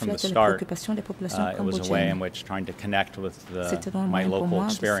Elle right from the reflète les start, préoccupations des populations it was a way in cambodgiennes. which trying to connect with C'était un my moyen pour local moi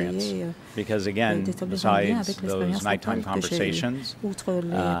experience. d'essayer Because again, d'établir un lien besides avec those l'expérience nighttime locale que j'ai eue. conversations, Outre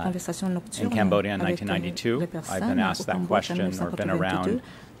les conversations in nocturnes Cambodia in avec 1992, les I've personnes been asked au that Cambodge en question or been 1982. around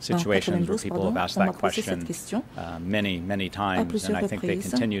situations where people have asked on m'a that posé cette question question many times, and plusieurs I think they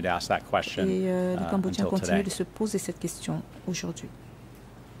reprises. continue to ask that question et les Cambodgiens until continuent today. de se poser cette question aujourd'hui.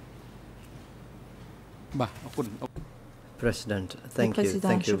 បាទអរគុណ President, thank you. Président,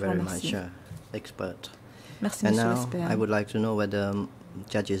 Thank you je vous very remercie. much, expert. Merci, And Monsieur now l'expert. I would like to know whether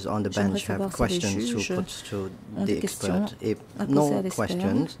judges on the J'aimerais bench have savoir si les questions to juges put to ont the des questions expert. If à poser à no l'expert.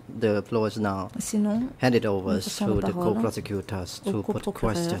 questions, the floor is now Sinon, handed over nous passons to la the parole co-prosecutors au to put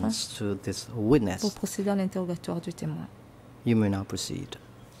co-procureur questions to this pour witness. procéder à l'interrogatoire du témoin. You may now proceed.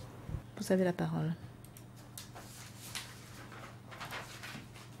 Vous avez la parole.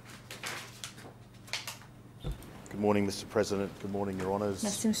 Good morning, Mr. President. Good morning, Your Honours.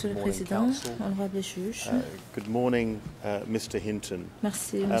 Merci, Monsieur le Good morning, Président, Council. honorables juges. Good morning, Mr. Hinton.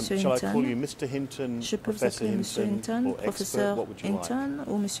 Merci, Monsieur Shall I call you Hinton. Mr. Hinton, Je peux vous Professor appeler Monsieur Hinton, Hinton, or expert? professeur What would you like? Hinton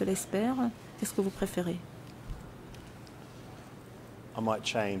ou Monsieur l'expert. Qu'est-ce que vous préférez? I might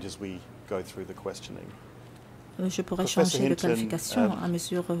change as we go through the questioning. Je pourrais Professor changer de Hinton, qualification à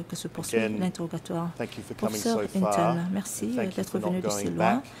mesure que se poursuit again, l'interrogatoire. Thank you for coming Professeur so far. Hinton, merci and thank you d'être for venu not de si going loin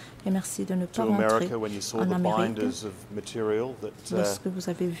back et merci de ne pas to rentrer America when you saw en the Amérique binders of material that lorsque vous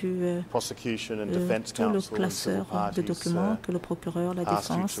avez vu prosecution and defense tout le counsel and civil classeur de parties documents que le procureur, la asked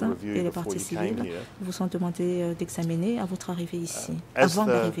you défense to review et les before parties you came civiles here. vous ont demandé d'examiner à votre arrivée ici, As avant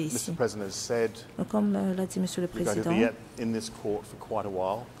d'arriver Mr. ici. President has said, Comme l'a dit Monsieur le you're going to Président, be in this court for quite a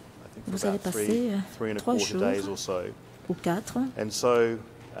while. I think for vous allez about passer three and a 3 quarter jours days or so. ou 4 And so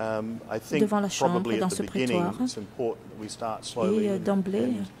I think devant la Chambre, probably dans at ce the beginning prétoire. it's important that we start slowly. Et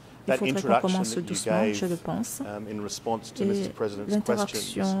d'emblée, il that faudrait qu'on introduction commence that you doucement, je le gave pense. in response to Et Mr. President's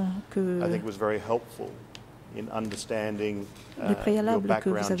questions, l'interaction que I think was very helpful in understanding le your préalable que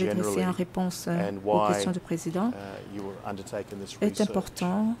vous background avez dressé generally en réponse and aux why questions du Président you were undertaking this est research.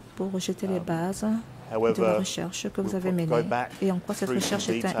 important pour jeter les bases de la However, recherche que vous we'll avez go menée back et en quoi cette through some recherche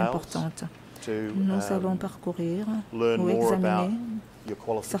est details importante. to Nous allons parcourir learn ou more examiner about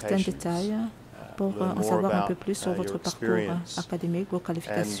your certains qualifications, détails pour learn en more savoir un about, peu plus sur votre your parcours experience académique, vos and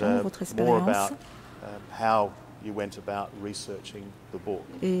qualifications, votre more expérience about how you went about researching the book.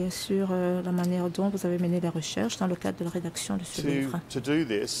 et sur la manière dont vous avez mené les recherches dans le cadre de la rédaction de ce livre. To do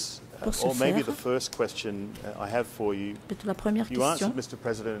this, Pour ce or maybe faire, the first question I have for you, peut-être la première you question answered Mr.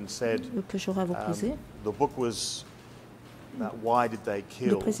 President and said que j'aurai à vous poser. the book was about why did they Le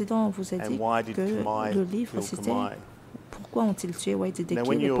kill président vous a dit and why did que Khmer le livre kill c'était Khmer. pourquoi ont-ils tué Why did they Now,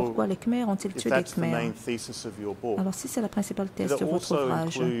 when kill et you're- pourquoi les Khmers ont-ils If tué les that's the main Khmers. thesis of your book, Alors si c'est la principale did thèse it de votre also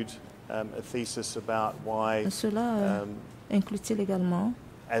ouvrage, include a thesis about why, cela inclut-il également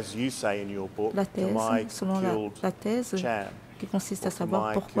as you say in your book, la thèse, Khmer selon killed la thèse Cham? qui consiste à or savoir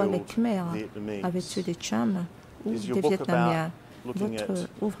Khmer pourquoi les killed Khmers Vietnamese? avaient tué des Cham ou Is your des book Vietnamiens. looking Votre at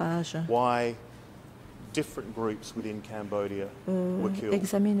ouvrage why different groups within Cambodia were killed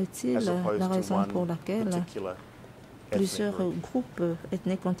examine-t-il as opposed la to raison one pour laquelle particular ethnic plusieurs group? groupes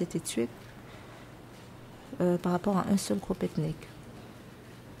ethniques ont été tués par rapport à un seul groupe ethnique.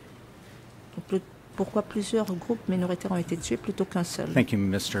 Donc, pourquoi plusieurs groupes minoritaires ont été tués plutôt qu'un seul. Thank you,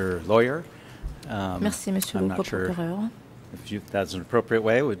 Mr. Lawyer. Merci, Monsieur I'm le not sure procureur. if that's an appropriate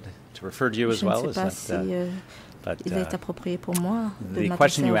way to refer to you as Je ne well. sais Is pas that, si but il est approprié pour moi de the m'adresser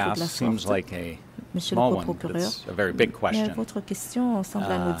question you à vous de la asked seems sorte. like a Monsieur small le one, but procureur, it's a very big mais question. votre question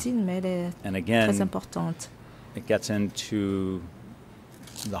semble anodine, mais elle est And très again, importante. it gets into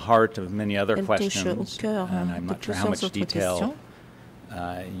the heart of many other Elle touche au questions, cœur and I'm de not sure how plusieurs much autres detail questions.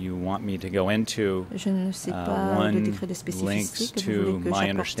 you want me to go into. Je ne sais pas le One degré de spécificité links que vous to voulez que my j'apporte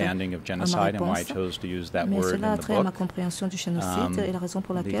understanding of à ma genocide and why I réponse, chose to use that mais word cela a in the trait à ma book. compréhension du génocide et la raison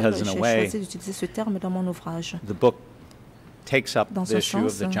pour laquelle because in a j'ai way, choisi d'utiliser ce terme dans mon ouvrage. The book takes up Dans the ce issue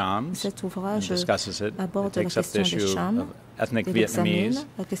of sens, the Chams cet and ouvrage discusses it. It aborde la takes up the question des issue Chams, of ethnic il examine Vietnamese.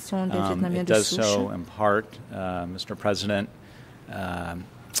 la question des Vietnamiens It de does souche. so in part, Mr. President,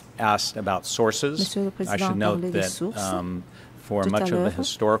 asked about sources. Monsieur le I Président should a note parlé des that sources. for Tout à much of the l'heure,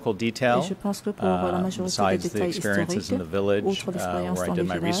 historical detail, et je pense que pour la majorité des besides the détails experiences in historiques, the village outre l'expérience where I dans did les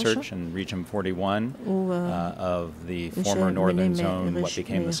my villages, research in Region 41 où of the j'ai former mené northern mes zone, what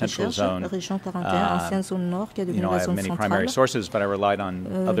became the central recherches, zone, région 41, ancienne zone nord, qui est you devenue know, I la have zone many centrale. primary sources, but I relied on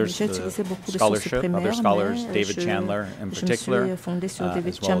others, J'ai the utilisé beaucoup de sources scholarship, other primaires, scholars, mais David Chandler in je me particular, suis fondée sur David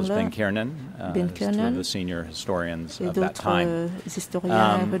as well as Chandler Ben Kiernan, Ben as two Kiernan, of the senior historians et of that d'autres time.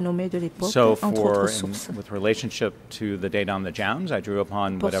 historiens renommés de l'époque, So entre autres sources. with relationship to the data on the Jams, I drew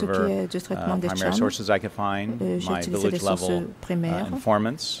upon Pour ce qui whatever est du traitement des primary Chams, sources I could find, j'ai my utilisé les village sources level primaires,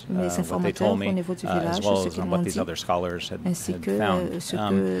 informants, mes what they informateurs told me, au niveau du as village, well ce as qu'ils on m'ont what these dit, other scholars ainsi had que found. ce que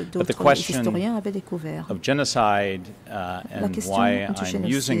But the d'autres question historiens avaient découvert. of genocide La and question why du I'm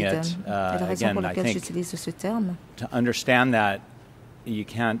using génocide it, et la raison again, pour I laquelle think j'utilise ce terme to understand that you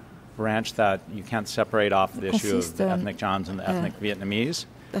can't branch that, you can't separate off the issue of consiste the ethnic Chams and the ethnic Vietnamese.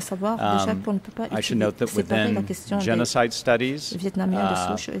 à savoir déjà qu'on ne peut pas I should note that séparer la within question des genocide studies, Vietnamiens de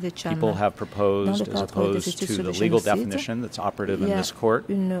souche et des Chams. people have Dans le proposed, as cadre des opposed études to sur the le legal génocide, definition that's operative il y in a this court,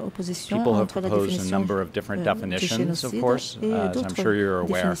 une opposition people have entre la proposed a définition number of different du definitions, of génocide course, et as I'm d'autres sure you're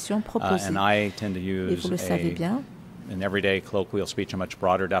aware. définitions proposées. And I tend to Et use vous le savez bien, in everyday colloquial speech, a much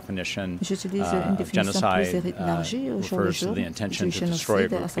broader definition j'utilise une of définition genocide plus élargie au jour le refers to jour the intention du to destroy a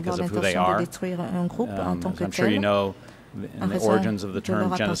génocide, à group savoir because of who they l'intention de are. détruire un groupe en tant As que I'm sure you tel. know, En in the raison origins of the de term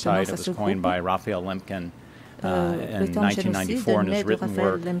leur genocide, appartenance it à was ce coined groupe. by Raphael Lemkin Le in terme génocide 1994 in his naît de written Raphaël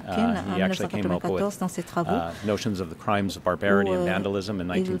work. Lemkin en He actually came up 1994 with dans ses travaux notions of the crimes of barbarity où and vandalism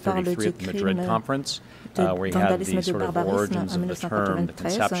in il parle 1933 du at the Madrid crime Conference, de where he had vandalisme et the de sort of barbarisme origins en of the term, the 1993.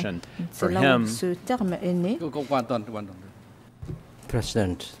 conception. For C'est là où him, ce terme est né.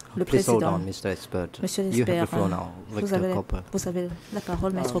 President, Le please hold Président, on, Mr. Expert. Monsieur You have the l'expert, floor now, Victor Copper. vous avez la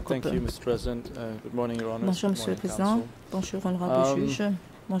parole, Maître Thank Copper. you, Mr. President. Good morning, Your Honors. Bonjour, Good Monsieur le morning, Président. Council. Bonjour, honorable juge.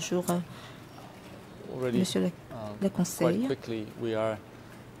 Bonjour, Already, Monsieur le quite Conseil. quickly, we are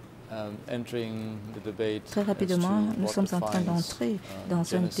entering the debate Très as rapidement, to nous what sommes en train defines, d'entrer dans un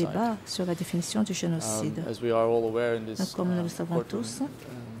genocide. débat sur la définition du génocide. As we are all aware in this Comme nous le savons courtroom, tous,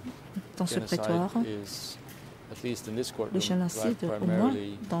 dans ce genocide prétoire, is, at least in this courtroom, le génocide, au moins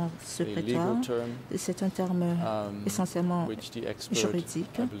primarily dans ce a legal prétoire, term, c'est un terme essentiellement which the expert,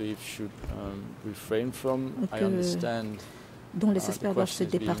 juridique I believe, should refrain from. I que- understand dont les the experts doivent se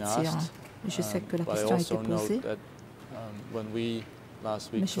question is being départir. asked, Je sais que la but I question a été also note posée, that, when we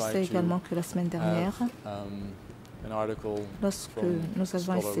last mais week je tried sais to également que la semaine dernière, an article lorsque from nous avons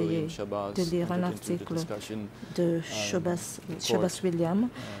scholar essayé William Shabazz de lire un entered into the article discussion, de Shabazz William,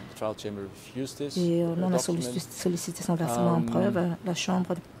 the trial chamber refused this et on a document. sollicité son versement en preuve, la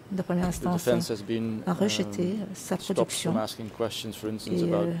Chambre de première The instance defense has been a rejeté sa stopped production. from asking questions, for instance, Et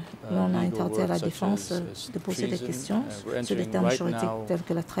about là, on a legal interdit à la words such défense as de poser des treason. questions We're sur des entering termes right juridiques now tels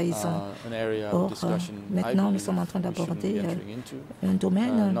que la trahison. an area Or, of discussion I maintenant, nous believe sommes en train we shouldn't d'aborder be entering into, un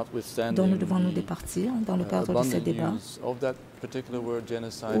domaine notwithstanding dont nous devons nous the départir dans le cadre de ces abundant débats. use of that particular word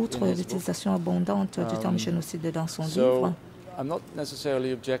genocide Outre in his book. l'utilisation abondante du terme génocide dans son So, livre, I'm not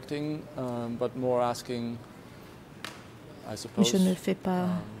necessarily objecting, but more asking, I suppose, je ne fais pas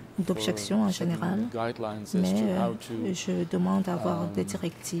d'objection en for certain général, guidelines as mais to how to je demande à avoir des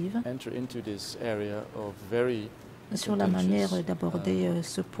directives enter into this area of very sur la manière contentious, d'aborder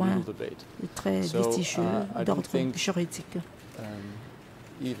ce point legal debate. très So, litigieux I don't d'ordre think, juridique.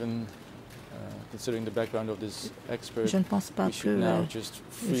 Even considering the background of this expert, Je ne pense pas we que, should now just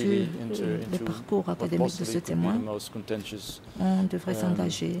freely vu enter le into parcours what académique de ce possibly could be témoin, the most contentious on devrait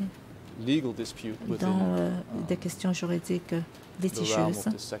s'engager legal dispute within dans des questions juridiques the realm litigieuses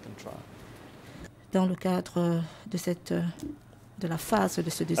of the second trial. dans le cadre de la phase de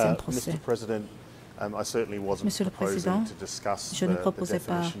ce deuxième procès. Mr. President, I certainly wasn't Monsieur le Président, proposing to discuss je ne the proposais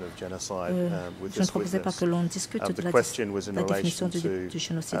pas, definition of genocide with je ne this proposais pas witness. que l'on discute de The la question was in définition relation du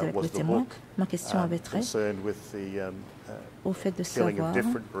génocide avec was le the témoin. book Ma question avait trait concerned with the au fait de killing savoir of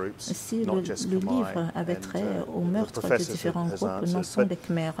different groups, si not le just livre Khmer, avait and, trait au the meurtre de professor différents has groupes, non answered. sont But des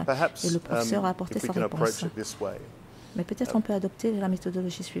Khmers. perhaps, Et le professeur a apporté if we sa can approach réponse. it this way, Mais peut-être on peut adopter la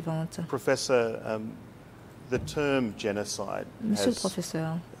méthodologie suivante. Professor, the term genocide Monsieur le has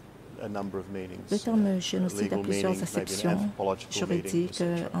professeur, a number of meanings. le terme génocide a legal plusieurs meaning, maybe an acceptions anthropological meaning, juridiques,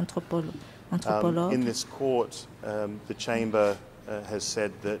 etc. In anthropologues. this court, the chamber has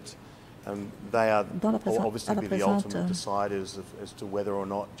said that they are Dans la will à obviously la be the présente, ultimate deciders as to whether or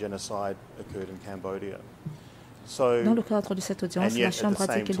not genocide occurred in Cambodia. So, Dans le cadre de cette audience, and la yet, at Chambre the a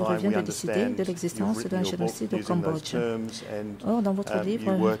dit same qu'il time, revient we de décider understand de l'existence you've d'un written your book génocide au using those Cambodge. terms and Or, dans votre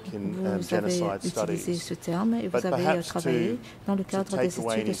livre, you work in vous avez genocide utilisé studies. ce terme et But vous avez perhaps travaillé dans le to cadre take des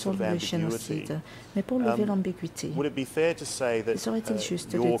away études any sur sort of le ambiguity, génocide. Mais pour lever l'ambiguïté, would it be fair to say that serait-il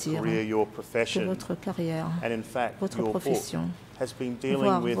juste de your dire career, your que profession, votre carrière, and in fact votre your book profession, has been dealing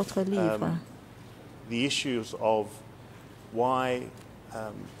voire with votre livre, the issues of why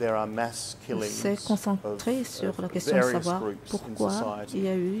there are mass killings s'est concentré sur la question de savoir pourquoi il y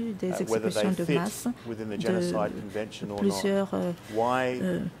a eu des exécutions de masse de plusieurs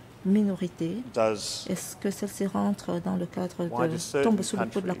minorités. Est-ce que celles-ci rentrent dans le cadre tombent sous le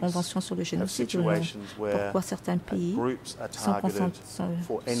coup de la Convention sur le génocide ou non? Pourquoi certains pays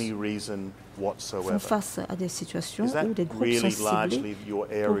font face à des situations où des groupes sont ciblés pour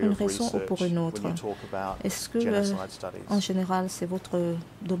une raison ou pour une autre? Est-ce que, en général, c'est votre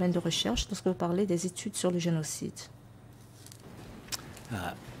domaine de recherche lorsque vous parlez des études sur le génocide?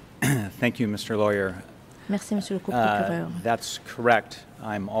 Thank you, Mr. Lawyer. Merci, Monsieur le co-procureur. That's correct.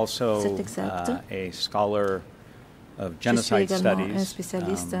 I'm also a scholar of genocide studies.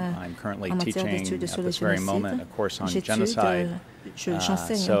 I'm currently teaching at this very moment a course on genocide.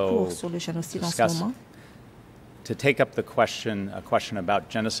 J'enseigne un cours sur le génocide en ce moment. To take up a question about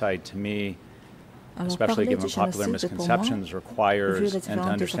genocide to me, especially given popular misconceptions, requires, and to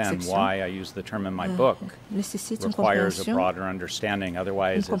understand why I use the term in my book, requires a broader understanding.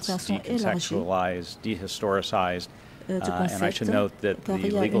 Otherwise, it's decontextualized, dehistoricized. And I should note that the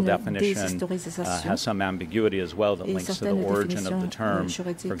legal definition has some ambiguity as well that links to the origin of the term,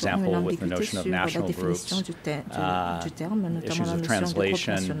 for example, with the notion of national groups, issues of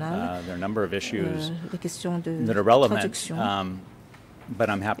translation. There are a number of issues that are relevant. But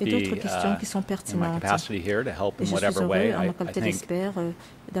I'm happy in my capacity here to help in whatever way. I think if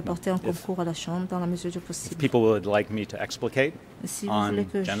people would like me to explicate on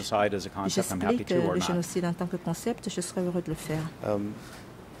genocide as a concept, I'm happy to, or not.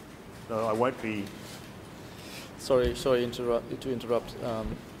 No, I won't be. Sorry to interrupt.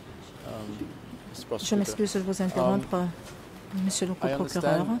 Je m'excuse de vous interrompre, Monsieur le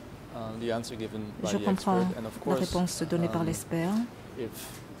co-procureur. Je comprends la réponse donnée par l'expert.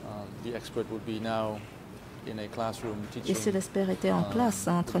 Et si l'expert était en classe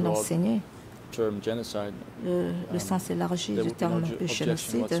en train d'enseigner le sens élargi du terme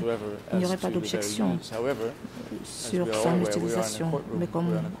génocide, il n'y aurait pas d'objection sur son utilisation. Mais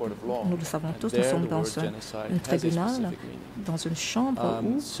comme nous le savons tous, nous sommes dans un tribunal, dans une chambre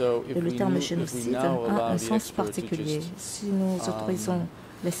où le terme génocide a un sens particulier. Si nous autorisons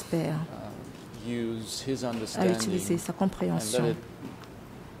l'expert à utiliser sa compréhension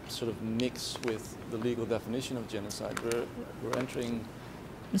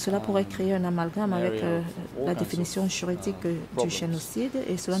cela pourrait créer un amalgame avec la définition juridique du génocide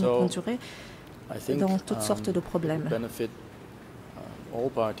et cela nous conduirait dans toutes sortes de problèmes.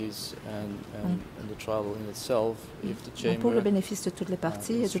 Pour le bénéfice de toutes les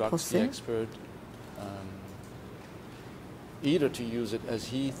parties et du procès,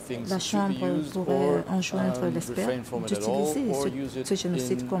 la Chambre pourrait enjoindre l'expert d'utiliser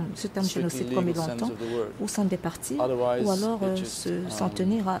ce terme génocide comme il l'entend, ou s'en départir, ou alors s'en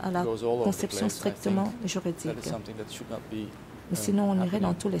tenir à la conception strictement juridique. Mais sinon, on irait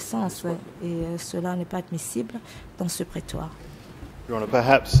dans tous les sens, et cela n'est pas admissible dans ce prétoire. Your Honour,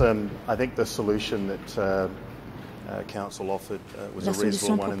 perhaps I think the solution that council offered was a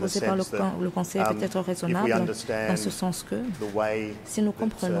reasonable one in the sense that if we understand the way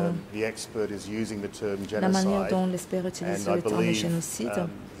that the expert is using the term genocide, and I believe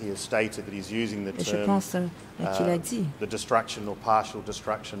he has stated that he's using the term the destruction or partial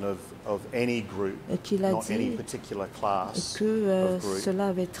destruction of any group, not any particular class of group, then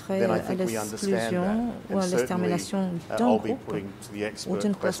I think we understand that. And certainly I'll be putting to the expert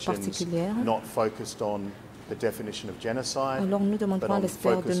questions not focused on the definition of genocide, alors nous demanderons à but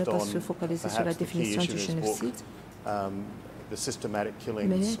l'expert de ne pas focused se on focaliser sur la perhaps the key définition issue du in his book, génocide, the systematic mais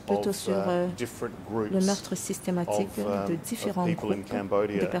killings plutôt sur of different groups le meurtre systématique de différents people in groupes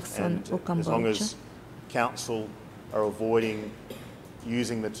Cambodia, de personnes au and as long Cambodge. as council are avoiding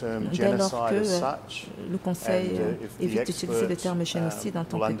using the term Dès lors genocide as que such, le Conseil and if the évite d'utiliser le terme experts génocide en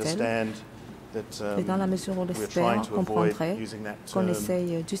tant will que tel, understand that et dans la mesure où we're l'expert trying to avoid comprendrait using that qu'on term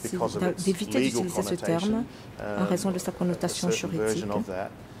essaye because of its d'éviter legal d'utiliser ce terme connotation, en raison de sa a connotation certain juridique. version of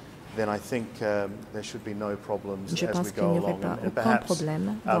that, then I think there should be no problems Je as pense we qu'il go n'y aurait along. pas And aucun perhaps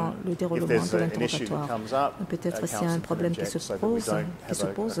problème dans le if déroulement there's de an issue that l'interrogatoire. comes up, Peut-être s'il y a un Council can problème qui object se so that we pose, don't have a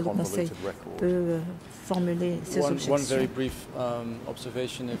le Conseil convoluted record. peut formuler ses One objections very brief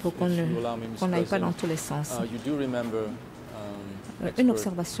observation, if pour qu'on you allow me, Mr. n'aille pas dans President. tous les sens. You do remember Une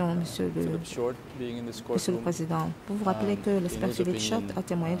observation, Monsieur Short being in this Monsieur le courtroom. Président. Vous vous rappelez que l'expert in his Philippe Short opinion, a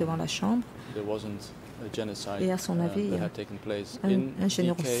témoigné devant la Chambre There wasn't a genocide et à son avis, that had taken place un in DK,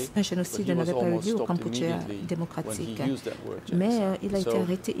 génocide but he was n'avait pas eu almost lieu au stopped Cambodge immediately démocratique. when he used that word Mais genocide. il a été So,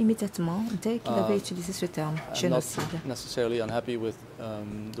 arrêté immédiatement dès qu'il avait utilisé ce terme, I'm génocide. not necessarily unhappy with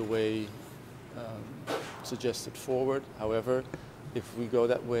the way suggested forward. However, if we go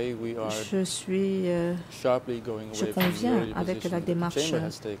that way, we are Je conviens avec la démarche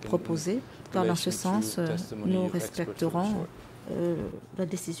proposée, car dans ce sens, nous respecterons la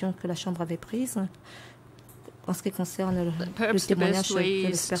décision que la Chambre avait prise en ce qui concerne le témoignage de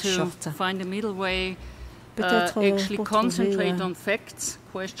l'expert Short. Peut-être pour trouver un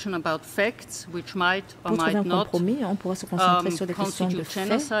compromis, on pourra se concentrer sur des questions de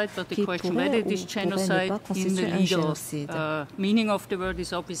faits qui pourraient ou pourraient ne pas constituer un génocide. Parce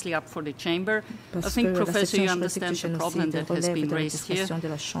que l'acception juridique du génocide relève de la discrétion de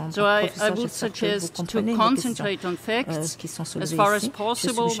la Chambre. Professeur, j'espère que vous comprenez les questions qui sont soulevées ici. Je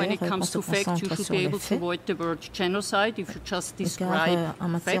suggère qu'on se concentre sur les faits, car en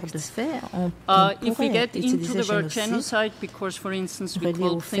matière de faits, on pourrait utiliser génocide relié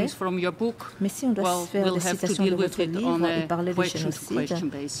aux faits. Mais si on doit faire des citations de votre livre et parler de génocide,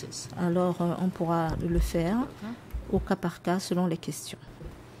 alors on pourra le faire au cas par cas selon les questions.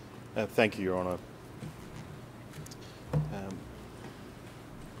 Thank you, Your Honour.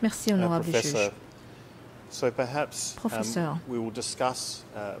 Merci, honorable juge. So perhaps Professeur, we will discuss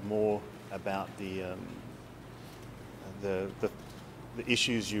more about the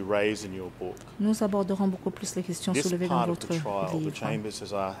issues you raise in your book. Nous aborderons beaucoup plus les questions soulevées dans votre livre.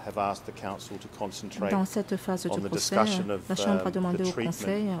 Dans cette phase du procès, la Chambre a demandé au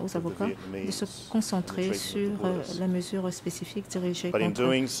Conseil, aux avocats, de se concentrer sur la mesure spécifique dirigée contre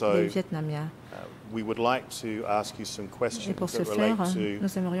les Vietnamiens. Et pour ce faire,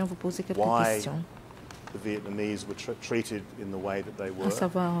 nous aimerions vous poser quelques questions. À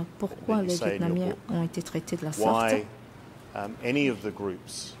savoir, pourquoi les Vietnamiens ont été traités de la sorte. Any of the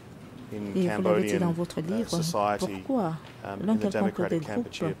groups in Et vous l'avez dit dans Cambodian votre livre, society pourquoi l'un in the quelconque des democratic groupes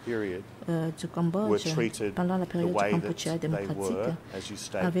Kampuchea period du Cambodge, pendant la période du Cambodge démocratique,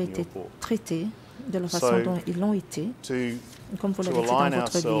 avaient été traités de la façon dont ils l'ont été, comme vous l'avez dit dans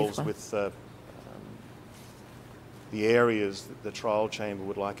votre livre. The areas that the trial chamber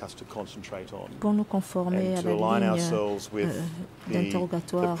would like us to concentrate on, pour nous conformer à la ligne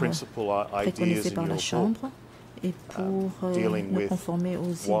d'interrogatoire préconisée par la Chambre et pour nous conformer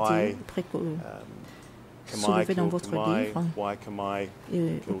aux idées soulevées dans votre livre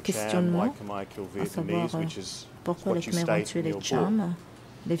et au questionnement, à savoir pourquoi les Khmers ont tué les Cham,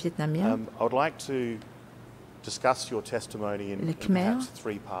 les Vietnamiens, les Khmers.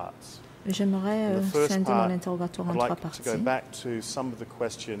 J'aimerais scinder mon interrogatoire en trois parties.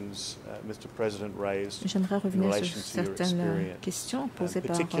 J'aimerais revenir sur certaines questions posées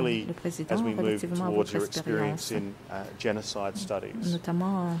par le Président relativement à votre expérience,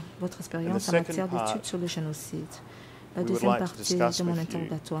 notamment votre expérience en matière d'études sur le génocide. La deuxième partie de mon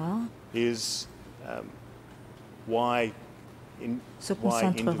interrogatoire se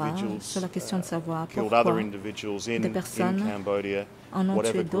concentrera sur la question de savoir pourquoi des personnes en ont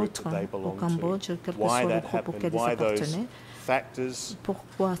tué d'autres au Cambodge, quel que soit le groupe auquel ils appartenaient.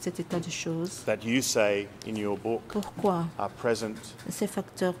 Pourquoi cet état de choses? Pourquoi ces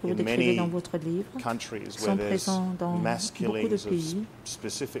facteurs que vous décrivez dans votre livre sont présents dans beaucoup de pays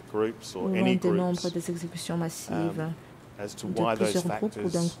où l'on dénombre des exécutions massives de plusieurs groupes ou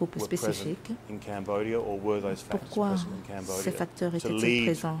d'un groupe spécifique? Pourquoi ces facteurs étaient-ils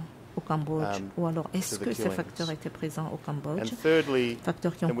présents au Cambodge? Ou alors est-ce que ces facteurs étaient présents au Cambodge?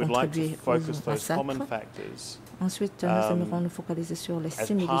 Facteurs qui ont contribué au massacre. Ensuite, nous aimerons nous focaliser sur les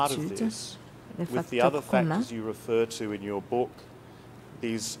similitudes, les facteurs communs.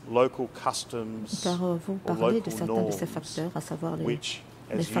 Car vous parlez de certains de ces facteurs, à savoir les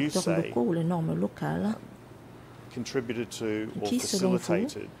facteurs locaux ou les normes locales qui, selon vous,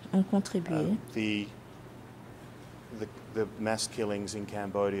 ont contribué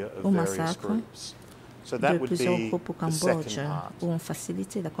au massacre de plusieurs groupes au Cambodge où ont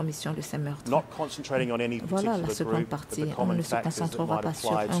facilité la commission de ces meurtres. Voilà la seconde partie. On ne se concentrera pas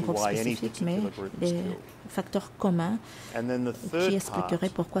sur un groupe spécifique, mais les facteurs communs qui expliqueraient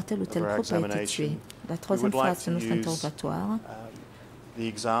pourquoi tel ou tel groupe a été tué. La troisième phase de notre interrogatoire the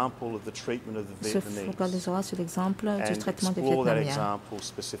example of the treatment of the se Vietnamese focalisera sur l'exemple du and traitement des explore that Vietnamiens. example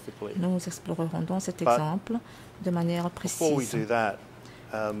specifically. Nous explorerons donc cet But exemple de manière before we précise. do that,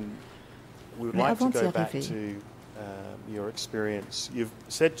 we would Mais like to avant d'y go back arriver, to your experience. You've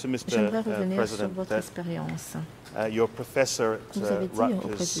said to Mr. j'aimerais revenir sur President votre that expérience. you're a professor Vous at avez dit au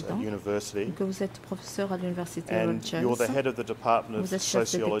Rutgers président University, que vous êtes professeur à l'université and Rutgers. you're the head of the Department of Vous êtes chef du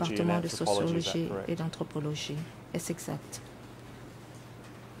Sociology and département de Anthropology. Is sociologie that et correct? d'anthropologie. Est-ce exact?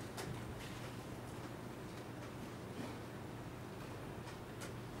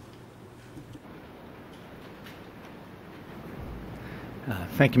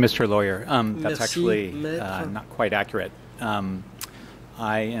 Thank you, Mr. Lawyer. That's Merci, actually maître. not quite accurate.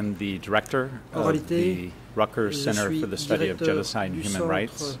 I am the director En of réalité, the Rutgers je Center suis for the Study of directeur Genocide and du Human centre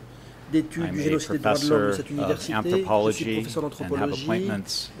Rights. d'études I'm du a génocide et des droits de l'homme de professor cette of université. Je suis anthropology professeur and have d'anthropologie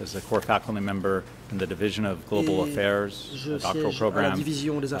appointments as a core faculty member in the Division of Global et Affairs, je a doctoral siège à la program,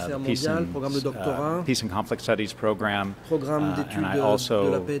 division des affaires the Peace mondiales, programme de doctorat, Peace and Conflict Studies program, programme d'études and I de la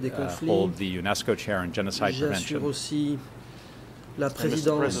also paix et des conflits. hold the UNESCO chair in genocide J'assure prevention. aussi la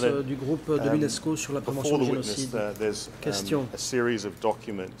présidence du groupe de l'UNESCO sur la prévention Before du the witness, génocide. there's Question. a series of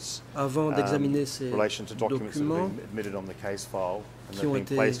documents Avant d'examiner ces in relation to documents that have documents been admitted on the case file, and qui they've ont been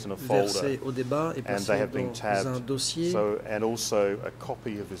été placed in a folder, versés au débat et and placés they have been dans un tabbed. dossier. And also a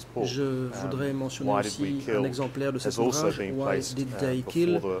copy of this book. Je voudrais mentionner Why Did We aussi Kill un exemplaire de cet has also ouvrage, been Why placed Did They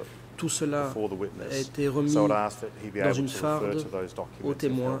Kill? before Tout cela the a witness. été remis So I'd ask that he be dans able une to refer farde to those documents au if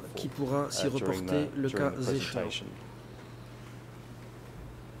témoin helpful, qui pourra s'y during reporter le the cas échéant. presentation.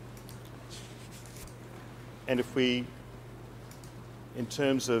 And if we, in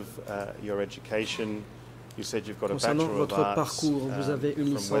terms of your education, you said you've got a Concernant Bachelor of votre Arts parcours, vous avez une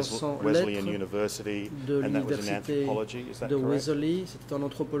from licence en Wesleyan lettres University, de and that was in l'université anthropology, is that de correct? Wellesley, c'était en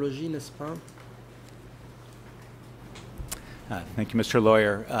anthropologie, n'est-ce pas? Thank you, Mr.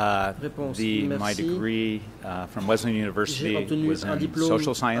 Lawyer. Réponse, My merci. degree from Wesleyan University J'ai obtenu was un in diplôme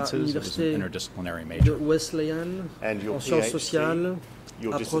social à sciences. It was l'université an interdisciplinary de major. Wesleyan And your en sciences PhD, sociales,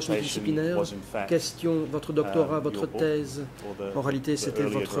 your approche dissertation multidisciplinaire, was in fact question, votre doctorat, votre your book, thèse. or the- En réalité, the c'était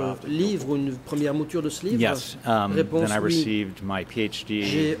earlier votre draft of your livre book? ou une première mouture de ce livre? Yes. Réponse Then I oui. received my PhD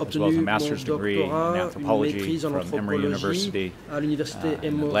J'ai as well as a obtenu mon master's degree in doctorat, une anthropology maîtrise en from Emory anthropologie University à l'université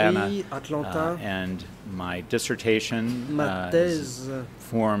in Atlanta, Emory, Atlanta. and my dissertation Ma thèse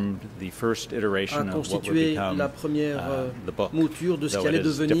formed the first a iteration of what would constitué become la première the book, mouture de ce though qui it allait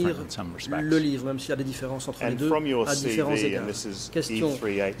is devenir different in some respects. le livre, même s'il y a des différences entre les And deux from your à différents CV, égards. and this is Question,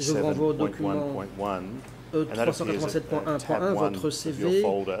 je vous renvoie au document E387.1.1, and that appears at tab 387.1.1, 1 votre of your CV,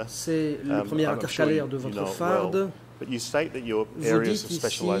 folder. c'est le premier I'm sure intercalaire de you votre know it farde. well, but you state that your Vous areas dites of ici que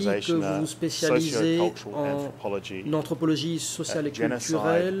specialization vous are vous spécialisez socio-cultural anthropology, en anthropologie sociale et genocide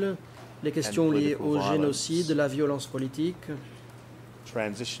culturelle, les questions and liées political au violence, génocide, la violence politique,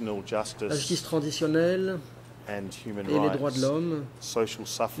 transitional la justice justice transitionnelle and human et les droits de rights, l'homme, social les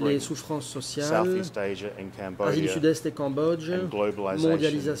suffering, souffrances sociales, Southeast Asia and Asie du Cambodia, Sud-Est et Cambodge, and globalization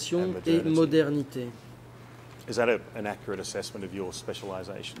mondialisation and et modernity. modernité. Is that an accurate assessment of your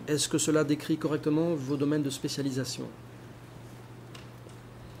specialization? Est-ce que cela décrit correctement vos domaines de spécialisation?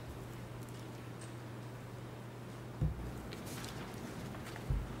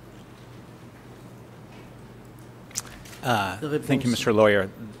 Thank you, Mr. Lawyer.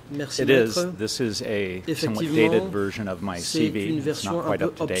 Merci, It is. maître. This is a somewhat Effectivement, dated version of my C'est CV. une It's version not un quite peu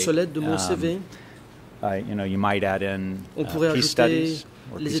up to date. obsolète de mon CV. You might add in On pourrait peace ajouter studies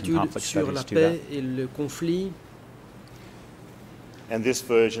or les peace and études conflict sur la studies to paix that. et le conflit. And this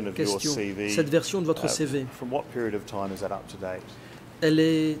version of your Question. CV, Cette version de votre CV, from what period of time is that up to date? elle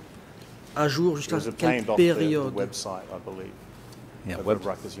est à jour It jusqu'à was obtained quelle off période? the website, I believe, Yeah, of web-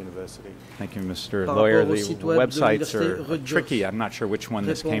 Rutgers University. Thank you, Mr. Par Lawyer. rapport au The site web de websites l'université are Rutgers. tricky. I'm not sure which one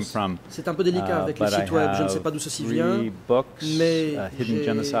this came Réponse. from. C'est un peu délicat avec les But I sites web, je ne sais have pas d'où ceci vient, 3 books, mais Hidden j'ai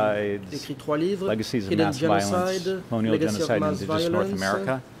Genocides, écrit 3 livres, Legacies of Hidden Mass Violence, Genocide, Colonial Legacy of Genocide in Mass Indigenous North Violence,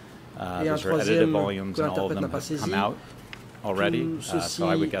 America. et un Those are edited troisième volumes que and all of l'interprète them n'a pas have saisi. come out already. Tout So I ceci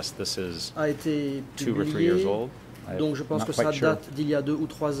would guess this is a été 2 or 3 years publié, old. I'm donc je pense not que ça quite sure. date d'il y a 2 ou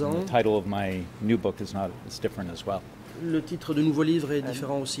 3 ans. The title of my new book is different as well. Le titre de nouveau livre est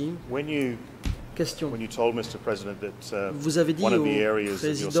différent aussi. When you Question. told Mr. President that Vous avez dit one au of the areas of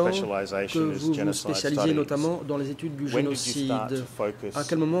your président que specialization is vous vous genocide spécialisiez studies, notamment dans les études du when did you start génocide. to focus À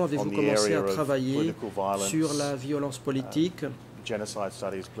quel moment on avez-vous the commencé area à of travailler political violence, sur la violence politique genocide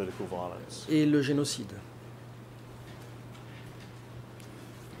studies, political violence? et le génocide?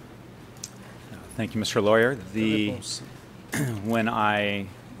 Thank you, Mr. Lawyer. Réponse. When I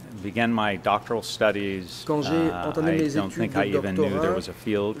began my doctoral studies, Quand j'ai entamé I mes don't études think de I even knew there was a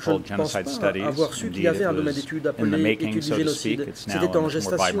field doctorat, je ne called pense genocide pas studies. avoir su qu'il y Indeed, avait un it domaine was d'études in the appelé making, études du so to speak. génocide. It's now C'était en a much more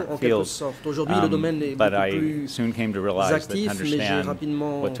gestation vibrant en quelque field. sorte. Aujourd'hui, le domaine est But beaucoup I plus soon came to realize that to actif, mais j'ai understand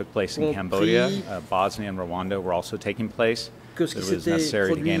rapidement what took place in Cambodia, compris Bosnia and Rwanda were also taking place. que ce qui It was s'était necessary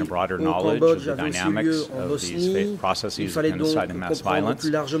to produit gain a broader au knowledge of Cambodge the avait aussi dynamics lieu en of these Bosnie. Il processes of fallait donc genocide and mass comprendre violence.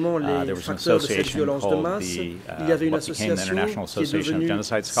 plus largement There les was an facteurs de cette association violence de called masse. the Il y avait une what became the association International qui est Association of devenue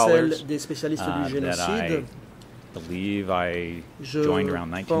Genocide Scholars celle des spécialistes du that génocide. I believe I Je joined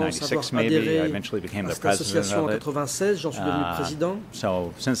around pense avoir 1996 maybe. I adhéré eventually became à the cette president association en of it. 96, j'en suis devenu président.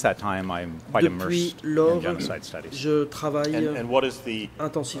 So since that time I'm quite Depuis immersed lors, in genocide studies. je travaille And what is the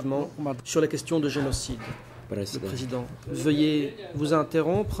intensivement sur les questions de génocide. Le President. président, veuillez vous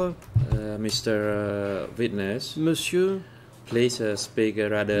interrompre. Mr. Witness, Monsieur, please speak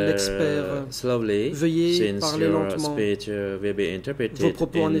rather l'expert, slowly, veuillez since parler your lentement. speech will be interpreted Vos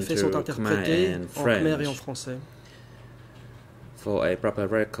propos en effet sont into interprétés Khmer and en khmer et en French. français. For a proper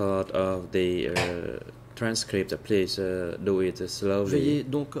record of the transcript, please do it slowly. Veuillez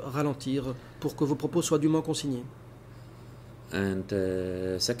donc ralentir pour que vos propos soient dûment consignés. And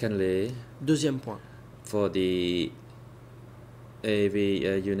secondly, Deuxième point. for the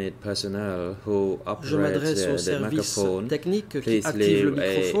AV unit personnel who Je operate m'adresse au the service microphone, technique qui please active le leave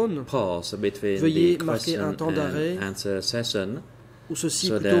microphone. a pause between Veuillez the marquer un question temps d'arrêt and answer session, ou ceci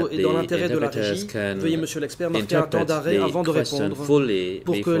so plutôt that est dans the l'intérêt de la interpreters régie. can Veuillez, monsieur l'expert, marquer un temps interpret d'arrêt the avant de question répondre fully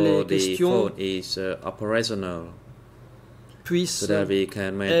pour que before les the questions phone is operational, puissent so that we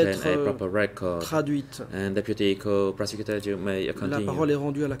can maintain a être proper record. traduites. And Deputy Co-Prosecutor, you may La continue. parole est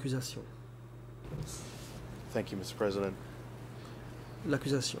rendue à l'accusation. Thank you, Mr. President.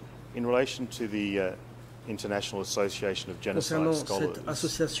 L'accusation. In relation to the International Association of Genocide Concernant Scholars, cette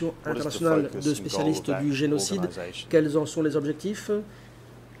association what is the internationale focus de and spécialistes goal of du that génocide, organisation? quels en sont les objectifs?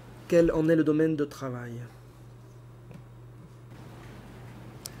 Quel en est le domaine de travail?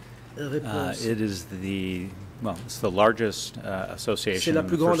 Réponse. It is it's the largest C'est association, la the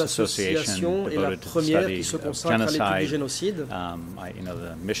plus grande first association association et la devoted to the première study qui se of consacre à l'étude du genocide. génocide.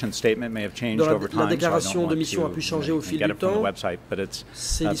 The mission statement may have changed Dans over time, la so I déclaration don't de want mission a pu changer au to fil get du it from the temps. website, but it's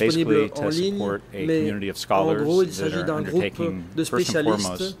C'est basically disponible en to ligne, support a mais community of en scholars gros, il that s'agit are d'un groupe undertaking, de first and foremost,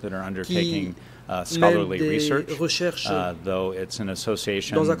 spécialistes that are qui undertaking mènent scholarly des research, recherches though it's an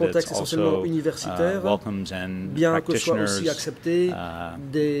association dans un that's contexte essentiellement also universitaire, welcomes and bien que soit aussi practitioners, accepté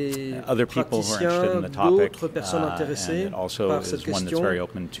des other people who are interested praticiens, in the topic, d'autres personnes and intéressées it also par is cette one that's question. very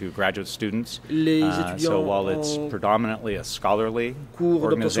open to graduate students. Les So étudiants while it's en predominantly a scholarly cours d'obtention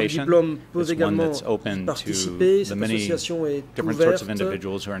de organization, diplôme peuvent it's one également that's open participer. to the Cette many association est different sorts ouverte of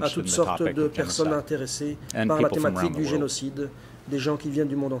individuals who are à interested toutes in the sortes topic de of personnes genocide intéressées and par la people from thématique around du the world. génocide, des gens qui viennent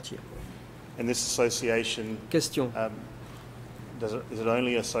du monde entier. And this association, Question. is it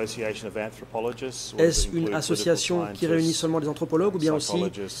only an association of anthropologists? or does Est-ce it une include association political qui réunit scientists, seulement des anthropologues ou bien aussi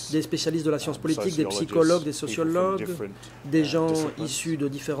psychologists, des spécialistes de la science politique, des sociologists, psychologues, des people from sociologues, different, des gens disciplines? issus de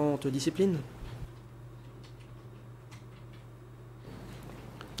différentes disciplines?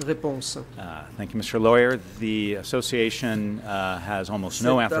 Réponse. Thank you, Mr. Lawyer. The association has almost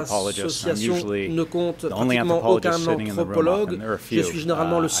no Cette anthropologists. I'm association usually ne compte the only pratiquement anthropologist aucun sitting in the room. anthropologue. Often there are a Je few. suis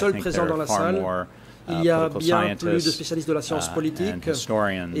généralement le I seul think présent there dans la are far salle. more Il y a political bien plus de scientists spécialistes de la science and politique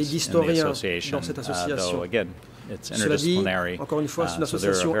historians et in the d'historiens association, dans cette association. though again, it's Cela dit, interdisciplinary. encore une fois, c'est une So there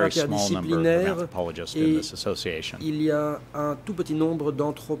are a association very small number of interdisciplinaire anthropologists in et this association. il y a un tout petit nombre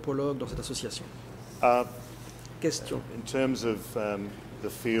d'anthropologues dans cette association. Question. In terms of the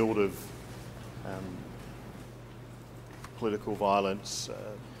field of political violence,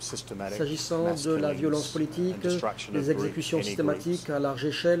 systematic S'agissant mass de la killings, violence politique, and destruction of des exécutions any systématiques groups. à large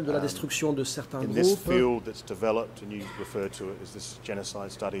échelle, de la destruction de certains In this groupes, field that's developed, and you refer to it as this genocide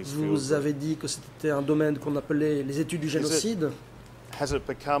studies field, vous avez dit que c'était un domaine qu'on appelait les études du génocide. has it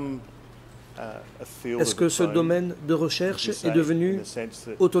become a field Est-ce of que its ce own, domaine de recherche would you say, est devenu in the sense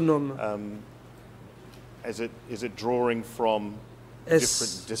that, autonome? is it drawing from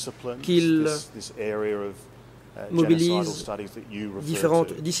Est-ce different disciplines, qu'il this area of mobilise genocidal studies that you refer différentes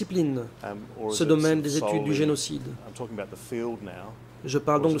to? disciplines, Or is ce it domaine des études solely- du génocide? I'm talking about the field now. Je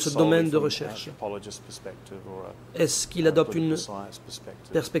parle Or donc is de it ce solely domaine de from an recherche. anthropologist perspective or a Est-ce qu'il adopte une political science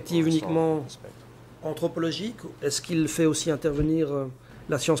perspective perspective or a uniquement historical perspective? anthropologique? Est-ce qu'il fait aussi intervenir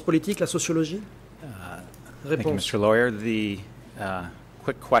la science politique, la sociologie? Thank you, Réponse. Mr. Lawyer. The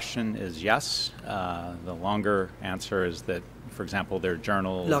quick question is yes. The longer answer is that, for example, there are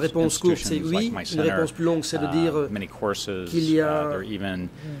journals, La réponse courte, c'est institutions oui. like my Une center, réponse plus longue, c'est de dire many courses, qu'il y a there are even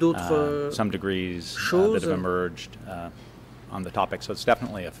d'autres some degrees choses that have emerged on the topic. So it's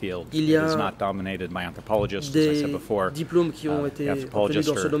definitely a field. Il y a it is not dominated by anthropologists, as I said before. Des diplômes qui ont été obtenus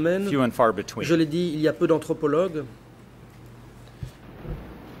dans ce domaine. Few and far between. Je l'ai dit, il y a peu d'anthropologues.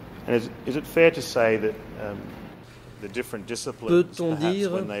 And is it fair to say that the different disciplines, perhaps,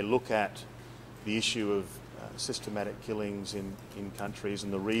 when they look at the issue of systematic killings in countries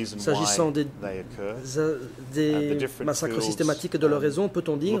and the reason why they occur, des massacres systématiques et de leurs raisons,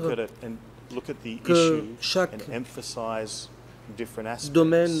 peut-on dire que chaque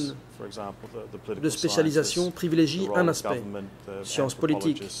domaine de spécialisation privilégie un aspect, sciences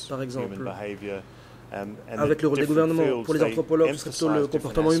politiques par exemple, avec le rôle des gouvernements. Pour les anthropologues, c'est plutôt le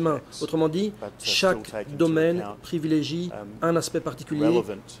comportement humain. Autrement dit, chaque domaine privilégie un aspect particulier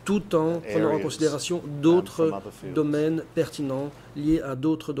tout en prenant en considération d'autres domaines pertinents liés à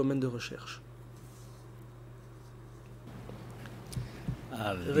d'autres domaines de recherche.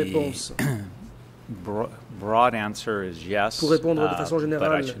 Réponse. Broad answer is yes. Pour répondre de façon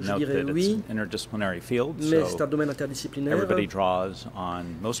générale, je dirais oui, interdisciplinary field, mais c'est un domaine interdisciplinaire. Everybody draws on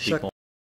most people